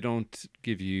don't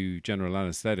give you general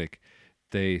anesthetic.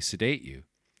 They sedate you.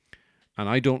 And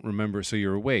I don't remember, so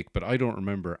you're awake, but I don't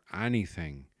remember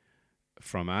anything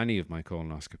from any of my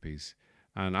colonoscopies.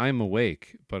 And I'm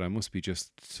awake, but I must be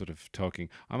just sort of talking.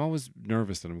 I'm always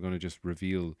nervous that I'm going to just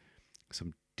reveal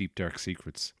some deep, dark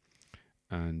secrets.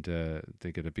 And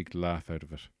they get a big laugh out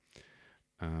of it.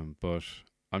 But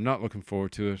I'm not looking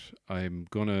forward to it. I'm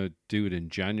going to do it in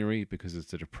January because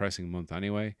it's a depressing month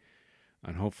anyway.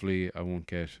 And hopefully I won't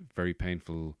get very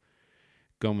painful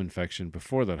gum infection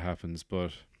before that happens.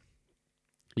 But,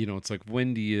 it's like,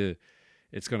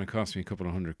 it's going to cost me a couple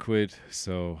of £100.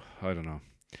 So I don't know.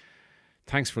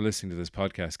 Thanks for listening to this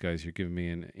podcast, guys. You're giving me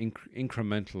an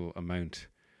incremental amount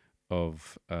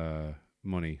of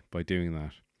money by doing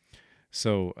that.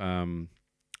 So,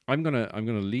 I'm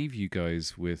gonna leave you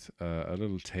guys with a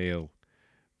little tale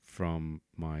from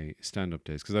my stand-up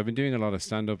days, because I've been doing a lot of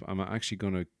stand-up. I'm actually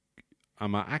gonna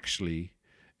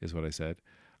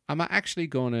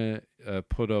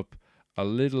put up a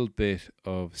little bit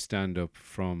of stand-up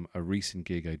from a recent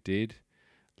gig I did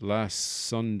last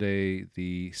Sunday,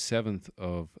 the 7th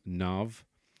of Nov,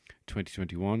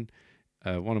 2021.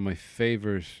 One of my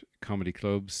favorite comedy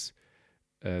clubs,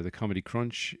 the Comedy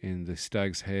Crunch in the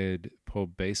Stag's Head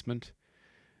pub basement,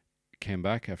 came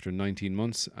back after 19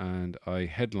 months, and I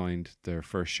headlined their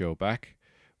first show back,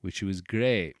 which was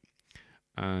great.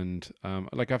 And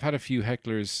I've had a few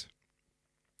hecklers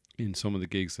in some of the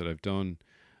gigs that I've done.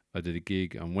 I did a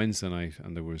gig on Wednesday night,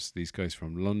 and there was these guys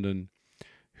from London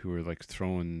who were like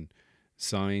throwing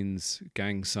signs,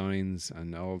 gang signs,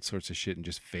 and all sorts of shit, and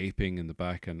just vaping in the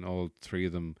back, and all three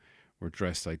of them were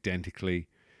dressed identically.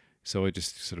 So I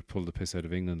just sort of pulled the piss out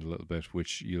of England a little bit,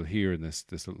 which you'll hear in this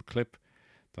little clip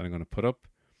that I'm going to put up.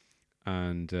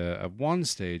 And at one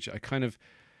stage, I kind of,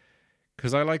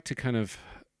 because I like to kind of,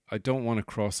 I don't want to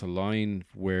cross a line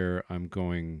where I'm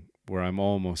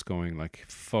almost going like,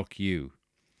 fuck you.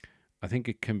 I think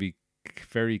it can be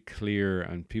very clear,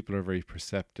 and people are very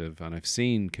perceptive. And I've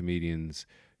seen comedians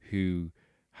who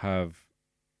have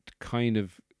kind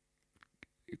of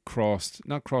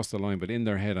not crossed the line, but in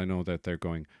their head, I know that they're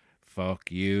going,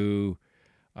 fuck you,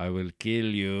 I will kill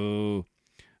you,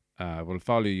 I will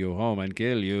follow you home and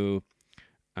kill you.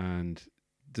 And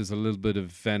there's a little bit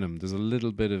of venom, there's a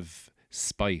little bit of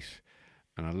spite,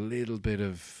 and a little bit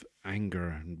of anger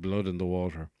and blood in the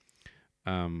water.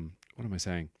 What am I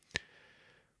saying?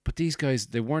 But these guys,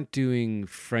 they weren't doing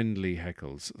friendly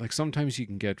heckles. Like sometimes you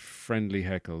can get friendly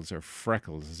heckles, or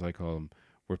freckles as I call them,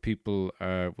 where people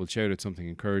will shout at something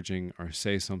encouraging or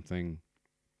say something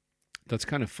that's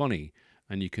kind of funny,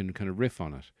 and you can kind of riff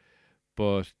on it.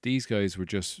 But these guys were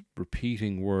just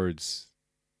repeating words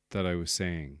that I was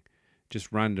saying,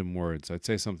 just random words. I'd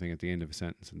say something at the end of a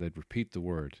sentence, and they'd repeat the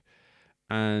word.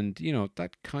 And,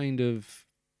 that kind of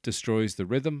destroys the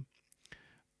rhythm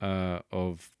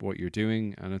of what you're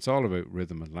doing. And it's all about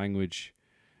rhythm and language,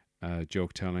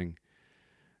 joke telling.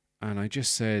 And I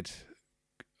said,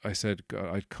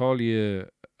 I'd call you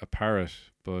a parrot,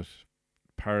 but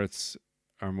parrots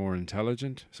are more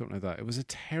intelligent, something like that. It was a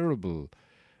terrible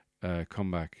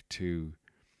comeback to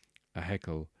a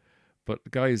heckle. But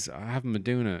guys, I haven't been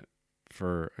doing it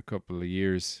for a couple of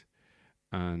years,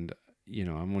 and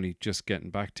I'm only just getting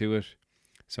back to it,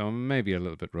 so I'm maybe a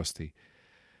little bit rusty.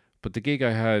 But the gig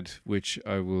I had, which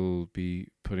I will be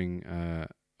putting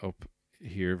up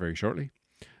here very shortly.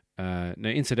 Now,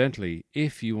 incidentally,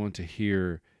 if you want to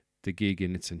hear the gig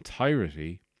in its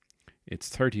entirety, it's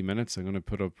 30 minutes. I'm going to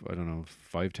put up,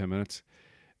 5-10 minutes.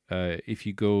 If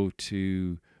you go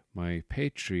to my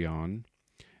Patreon,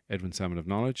 Edwin Salmon of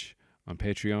Knowledge, on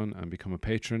Patreon, and become a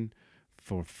patron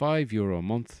for €5 a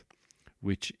month,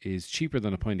 which is cheaper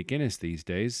than a pint of Guinness these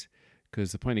days,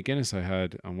 because the pint of Guinness I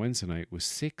had on Wednesday night was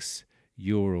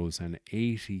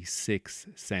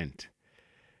 €6.86.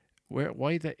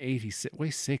 Why the 86? Why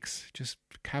 6? Just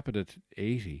cap it at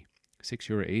 80.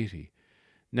 €6.80.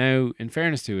 Now, in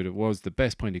fairness to it, it was the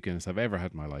best pint of Guinness I've ever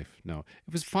had in my life. No,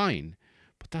 it was fine,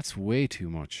 but that's way too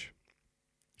much.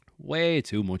 Way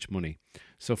too much money.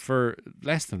 So for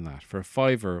less than that, for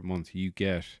 $5 a month, you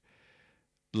get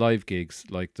live gigs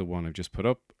like the one I've just put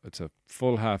up. It's a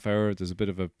full half hour. There's a bit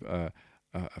of a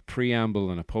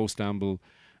preamble and a postamble,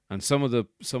 and some of the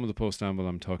postamble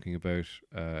I'm talking about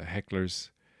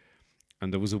hecklers.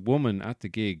 And there was a woman at the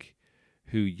gig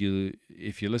who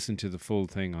if you listen to the full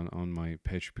thing on my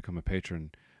page, become a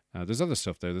patron. There's other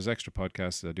stuff there. There's extra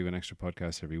podcasts. I do an extra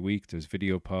podcast every week. There's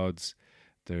video pods.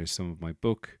 There's some of my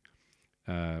book.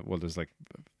 There's like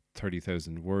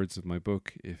 30,000 words of my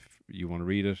book if you want to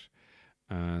read it.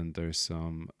 And there's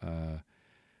some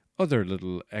other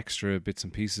little extra bits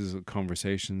and pieces of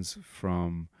conversations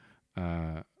from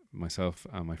myself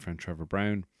and my friend Trevor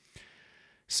Brown.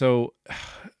 So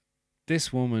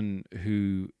this woman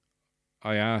who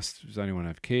I asked, does anyone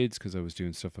have kids? Because I was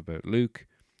doing stuff about Luke.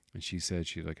 And she said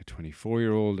she had like a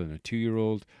 24-year-old and a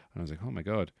 2-year-old. And I was like, oh my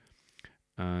God.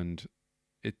 And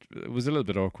it was a little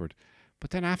bit awkward.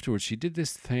 But then afterwards, she did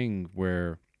this thing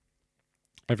where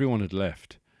everyone had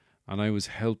left. And I was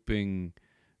helping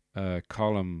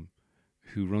Colm,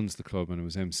 who runs the club and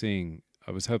was emceeing.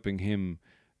 I was helping him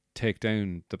take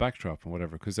down the backdrop and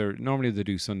whatever. Because normally they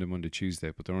do Sunday, Monday, Tuesday.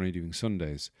 But they're only doing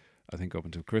Sundays, I think, up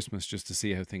until Christmas, just to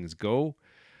see how things go.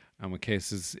 And with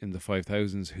cases in the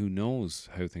 5,000s, who knows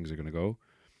how things are going to go.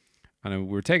 And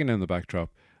we were taking down the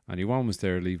backdrop, and Yvonne was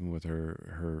there leaving with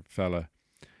her fella,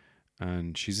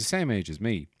 and she's the same age as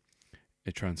me.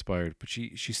 it transpired. But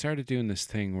she started doing this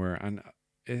thing where, and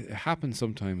it happens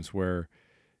sometimes where,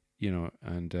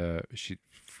 and she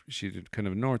did kind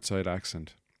of a north side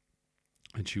accent,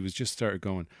 and she was just started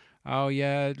going, "Oh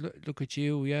yeah, look at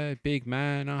you, yeah, big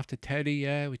man off the telly,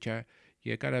 yeah,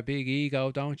 you got a big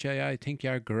ego, don't you? Yeah, I think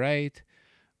you're great."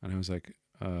 And I was like,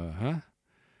 huh?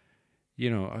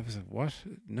 I was like, what?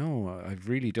 No, I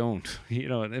really don't.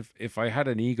 And if I had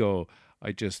an ego,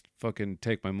 I'd just fucking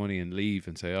take my money and leave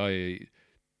and say, "I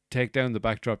take down the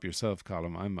backdrop yourself,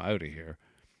 Colin. I'm out of here."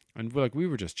 And we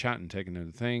were just chatting, taking down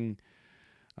the thing.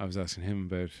 I was asking him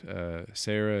about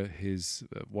Sarah, his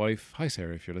wife. Hi,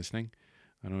 Sarah, if you're listening.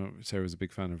 I know Sarah's a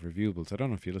big fan of Reviewables. I don't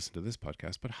know if you listen to this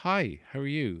podcast, but hi, how are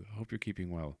you? I hope you're keeping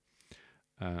well.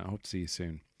 I hope to see you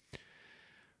soon.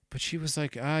 But she was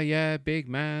like, yeah, big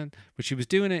man. But she was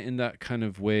doing it in that kind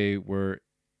of way where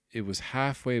it was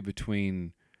halfway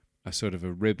between a sort of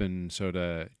a ribbon, sort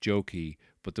of jokey,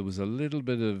 but there was a little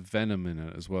bit of venom in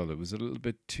it as well. It was a little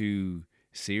bit too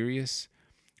serious.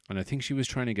 And I think she was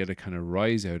trying to get a kind of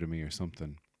rise out of me or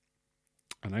something.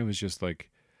 And I was just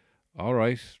like, all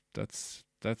right, that's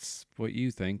what you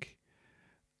think.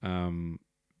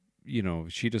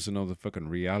 She doesn't know the fucking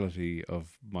reality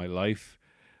of my life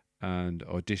and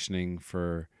auditioning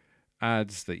for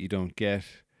ads that you don't get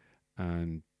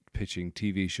and pitching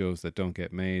TV shows that don't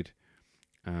get made.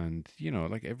 And,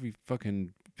 every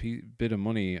fucking bit of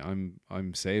money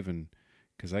I'm saving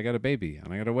because I got a baby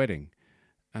and I got a wedding.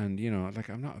 And,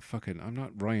 I'm not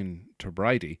Ryan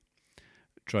Tubridy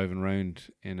driving around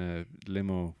in a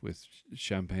limo with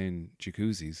champagne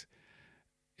jacuzzis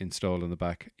installed in the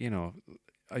back.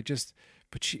 I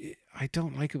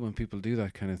don't like it when people do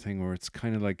that kind of thing where it's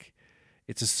kind of like,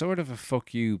 it's a sort of a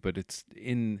fuck you, but it's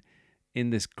in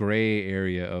this grey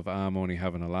area of, I'm only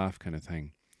having a laugh kind of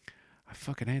thing. I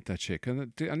fucking hate that shit.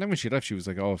 And then when she left, she was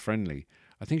like all friendly.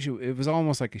 I think it was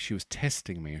almost like she was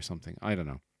testing me or something. I don't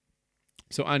know.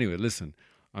 So anyway, listen,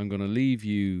 I'm going to leave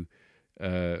you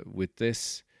with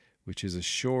this, which is a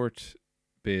short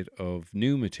bit of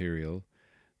new material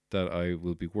that I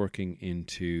will be working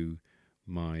into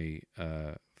my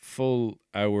full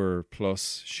hour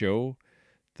plus show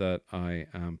that I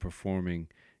am performing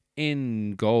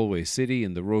in Galway City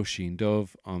in the Roisin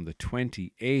Dove on the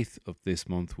 28th of this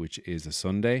month, which is a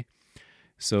Sunday.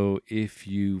 So if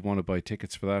you want to buy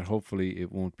tickets for that, hopefully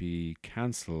it won't be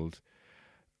cancelled.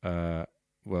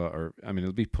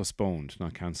 It'll be postponed,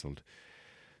 not cancelled.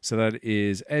 So that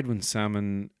is Edwin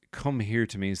Salmon, Come Here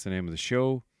to Me is the name of the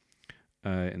show,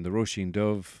 in the Roisin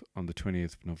Dove on the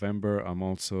 20th of November. I'm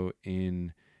also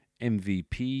in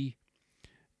MVP,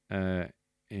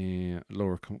 in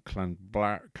Lower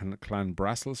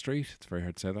Clanbrassil Street. It's very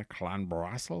hard to say that,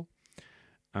 Clanbrassil.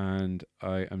 And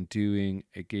I am doing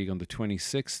a gig on the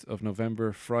 26th of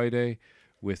November, Friday,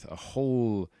 with a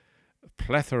whole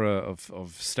plethora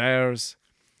of stars.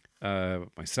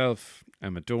 Myself,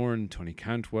 Emma Dorn, Tony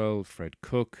Cantwell, Fred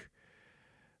Cook,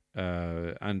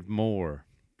 and more.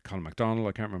 Colin MacDonald,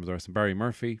 I can't remember the rest, and Barry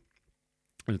Murphy.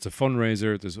 And it's a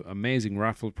fundraiser. There's amazing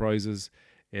raffle prizes.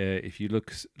 If you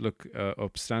look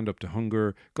up Stand Up to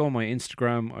Hunger, go on my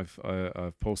Instagram.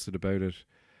 I've posted about it,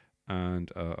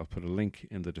 and I'll put a link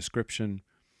in the description.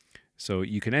 So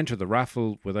you can enter the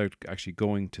raffle without actually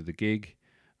going to the gig.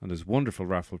 And there's wonderful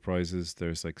raffle prizes.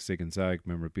 There's like Zig and Zag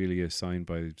memorabilia signed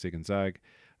by Zig and Zag,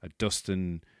 a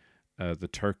Dustin the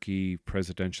Turkey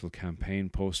presidential campaign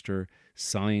poster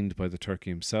signed by the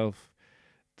Turkey himself.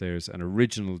 There's an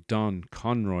original Don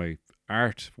Conroy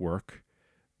artwork,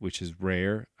 which is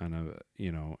rare, and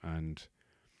and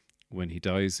when he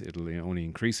dies, it'll only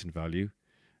increase in value.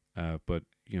 But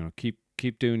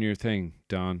keep doing your thing,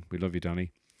 Don. We love you,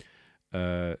 Donnie.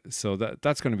 So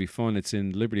that's going to be fun. It's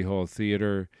in Liberty Hall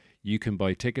Theatre. You can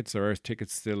buy tickets. There are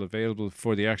tickets still available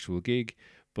for the actual gig,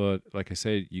 but like I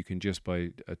said, you can just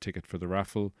buy a ticket for the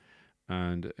raffle,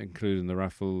 and included in the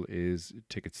raffle is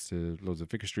tickets to loads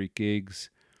of Vicar Street gigs,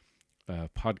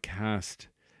 podcast,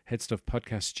 Head Stuff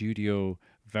Podcast Studio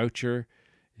voucher,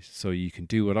 so you can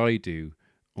do what I do,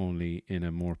 only in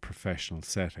a more professional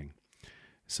setting.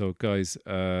 So guys,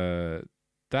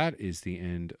 that is the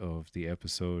end of the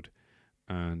episode.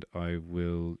 And I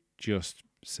will just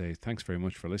say thanks very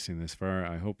much for listening this far.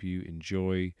 I hope you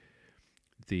enjoy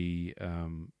the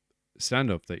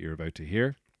stand-up that you're about to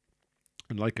hear.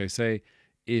 And like I say,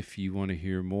 if you want to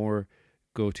hear more,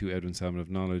 go to Edwin Salmon of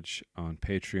Knowledge on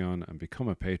Patreon and become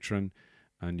a patron,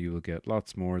 and you will get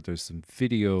lots more. There's some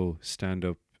video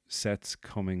stand-up sets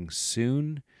coming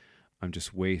soon. I'm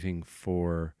just waiting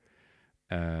for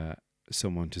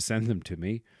someone to send them to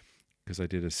me, because I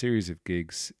did a series of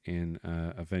gigs in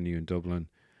a venue in Dublin,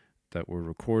 that were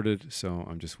recorded. So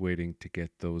I'm just waiting to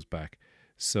get those back.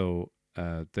 So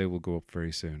they will go up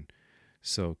very soon.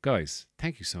 So guys,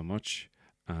 thank you so much.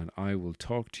 And I will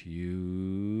talk to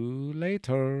you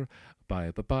later.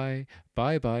 Bye, bye, bye,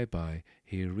 bye, bye, bye.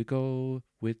 Here we go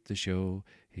with the show.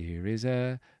 Here is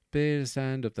a bit of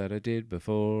stand-up that I did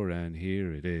before, and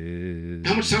here it is.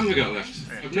 How much time have we got left?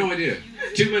 I've no idea.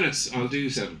 2 minutes. I'll do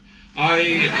 7.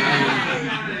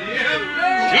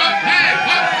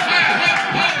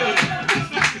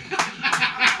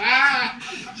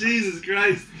 Jesus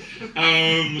Christ.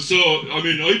 So, I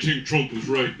mean, I think Trump was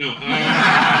right. No.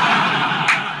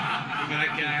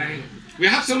 That guy. We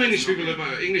have some English people,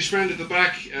 English friend at the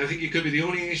back. I think you could be the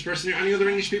only English person here. Any other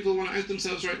English people want to out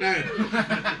themselves right now?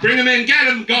 Bring them in, get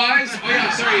them, guys! Oh yeah,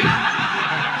 sorry.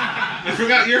 I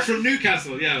forgot, you're from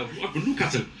Newcastle. Yeah, I'm from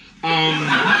Newcastle.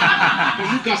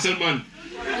 I'm Newcastle, man.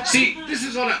 See, this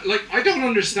is what I don't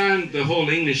understand the whole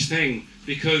English thing,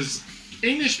 because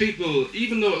English people,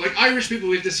 even though, like Irish people,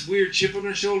 we have this weird chip on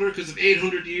our shoulder because of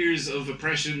 800 years of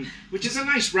oppression, which is a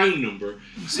nice round number.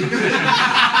 So you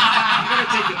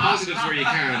gotta take the positives where you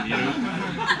can, you know?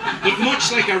 But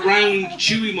much like a round,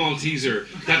 chewy Malteser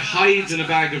that hides in a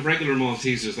bag of regular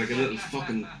Maltesers, like a little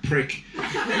fucking prick,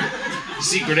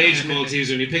 secret agent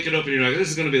Malteser, and you pick it up and you're like, this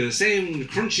is going to be the same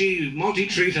crunchy malty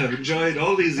treat I've enjoyed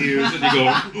all these years, and you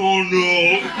go, oh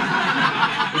no,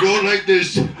 I don't like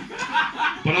this.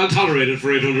 But I'll tolerate it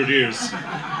for 800 years.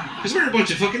 Because we're a bunch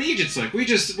of fucking idiots, like.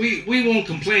 We won't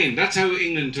complain. That's how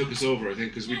England took us over, I think,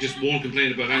 because we just won't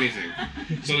complain about anything.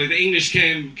 So, like, the English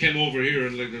came over here,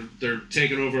 and, like, they're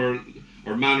taking over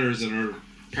our manors and are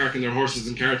parking their horses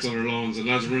and carts on our lawns, and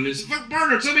lads are running, fuck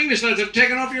Bernard, some English lads have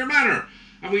taken over your manor.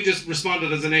 And we just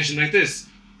responded as a nation like this.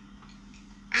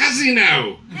 Has he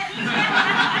now?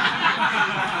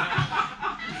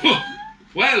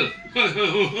 Well,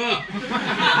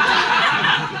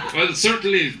 I'll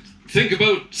certainly think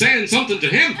about saying something to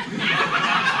him.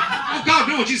 Oh God,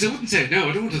 no, jeez, I wouldn't say it now.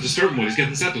 I don't want to disturb him while he's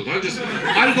getting settled. I'll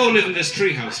go live in this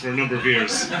treehouse for a number of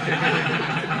years.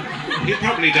 He'll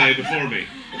probably die before me.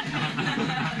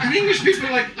 And English people,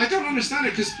 like, I don't understand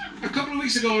it, because a couple of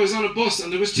weeks ago I was on a bus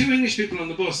and there was 2 English people on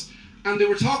the bus, and they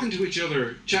were talking to each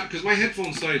other, because my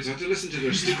headphones died, so I had to listen to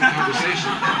their stupid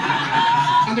conversation.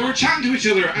 And they were chatting to each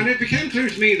other, and it became clear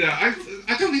to me that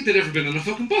I don't think they'd ever been on a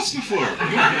fucking bus before.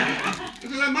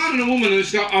 There's a man and a woman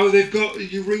who's got,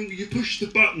 you push the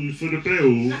button for the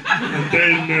bell, and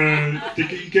then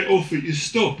you get off it, you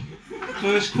stop.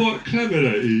 Oh, that's quite clever,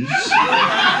 that is.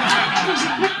 I was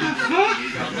like, what the fuck?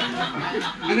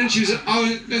 And then she was like, oh,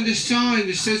 and the sign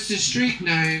that says the street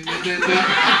name, and then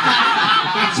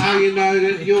that's how you know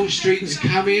that your street's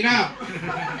coming up.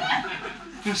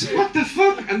 I was like, what the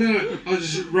fuck? And then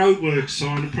there's a roadworks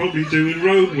sign, I'm probably doing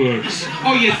roadworks.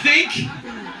 Oh, you think?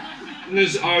 And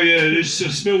there's a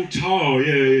smell tar,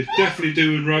 yeah, definitely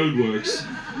doing roadworks.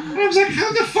 And I was like,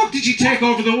 how the fuck did you take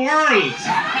over the world?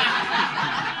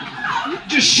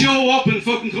 Just show up in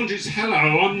fucking countries. Hello,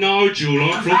 I'm Nigel.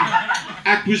 I'm from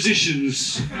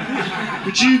Acquisitions.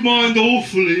 Would you mind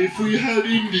awfully if we had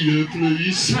India,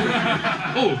 please?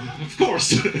 Oh, of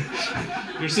course.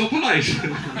 You're so polite.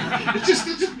 It's just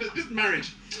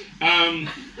marriage.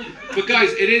 But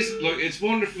guys, it's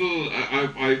wonderful.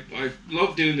 I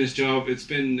love doing this job. It's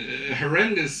been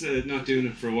horrendous not doing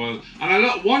it for a while.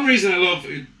 And one reason I love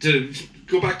to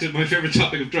go back to my favorite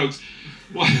topic of drugs.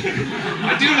 Well,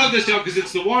 I do love this job because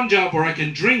it's the one job where I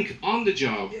can drink on the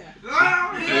job. Yeah.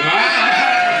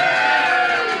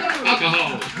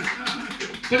 Alcohol.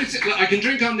 But I can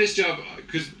drink on this job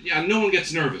because no one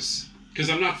gets nervous because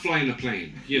I'm not flying a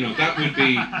plane. You know, that would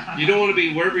be, you don't want to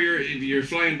be wherever you're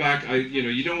flying back.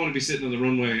 You don't want to be sitting on the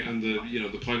runway and the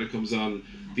pilot comes on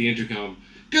the intercom.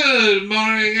 Good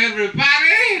morning,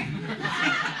 everybody.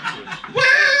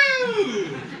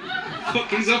 Woo! Fuck,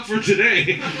 he's up for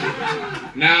today.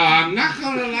 Now, I'm not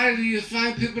going to lie to you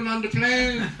fine people on the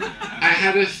plane. I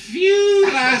had a few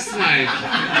last night.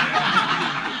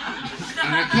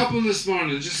 And a couple this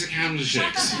morning, just a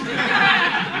candleshakes.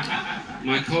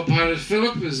 My co-pilot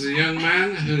Philip is a young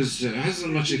man who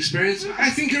hasn't much experience. I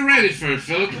think you're ready for it,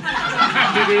 Philip.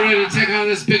 I think you're ready to take on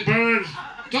this big bird.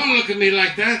 Don't look at me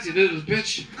like that, you little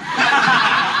bitch.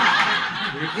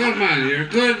 You're a good man. You're a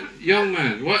good young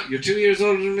man. What? You're 2 years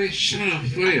older than me? Shut up,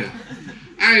 will you?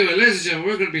 Anyway, ladies and gentlemen,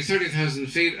 we're going to be 30,000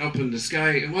 feet up in the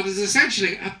sky in what is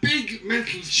essentially a big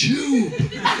metal tube.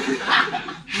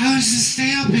 How does it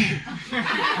stay up here? I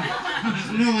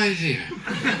have no idea.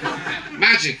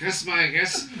 Magic, that's my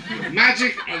guess.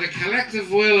 Magic or the collective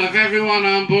will of everyone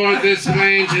on board this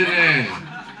plane today.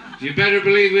 You better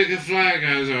believe we can fly,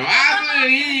 guys. I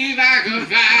believe I can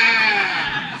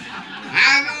fly. I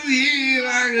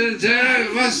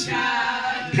What's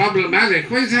problematic?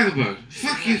 What are you talking about?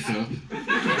 Fuck you, Philip.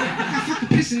 I'll fucking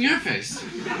piss in your face.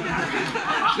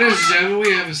 Ladies and gentlemen,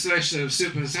 we have a selection of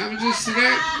soup and sandwiches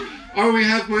today. Or we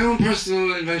have my own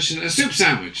personal invention, a soup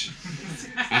sandwich.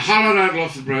 A hollowed out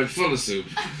loaf of bread full of soup.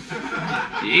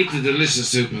 You eat the delicious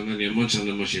soup and then you munch on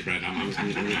the mushy bread.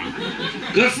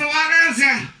 Good for what else,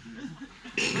 yeah?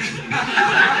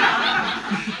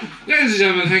 Ladies and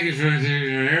gentlemen, thank you for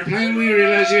your airplane. We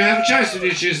realise you have a choice when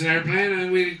you choose an airplane,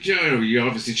 and you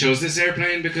obviously chose this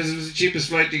airplane because it was the cheapest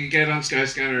flight you could get on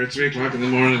Skyscanner at 3 o'clock in the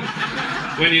morning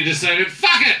when you decided,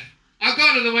 fuck it! I'll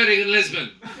go to the wedding in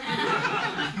Lisbon.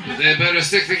 But they better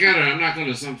stick together. I'm not going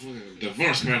to some fucking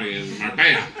divorce party in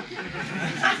Marbella.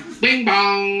 Bing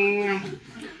bong!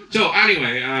 So,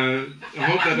 anyway, I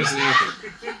hope that doesn't happen.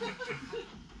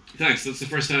 Thanks, that's the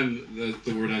first time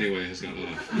the word anyway has gotten a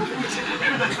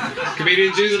laugh.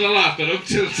 Comedians use it a lot, but up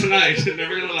till tonight, they're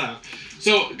never going to laugh.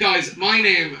 So, guys, my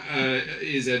name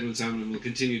is Edwin Salmon and will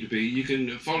continue to be. You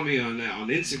can follow me on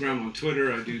Instagram, on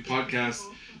Twitter. I do podcasts.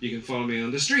 You can follow me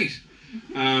on the street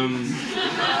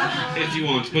if you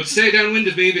want. But stay downwind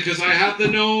of me because I have the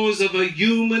nose of a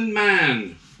human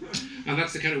man. And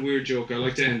that's the kind of weird joke I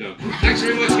like to end on. Thanks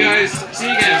very much, guys. See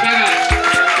you again.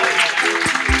 Bye-bye.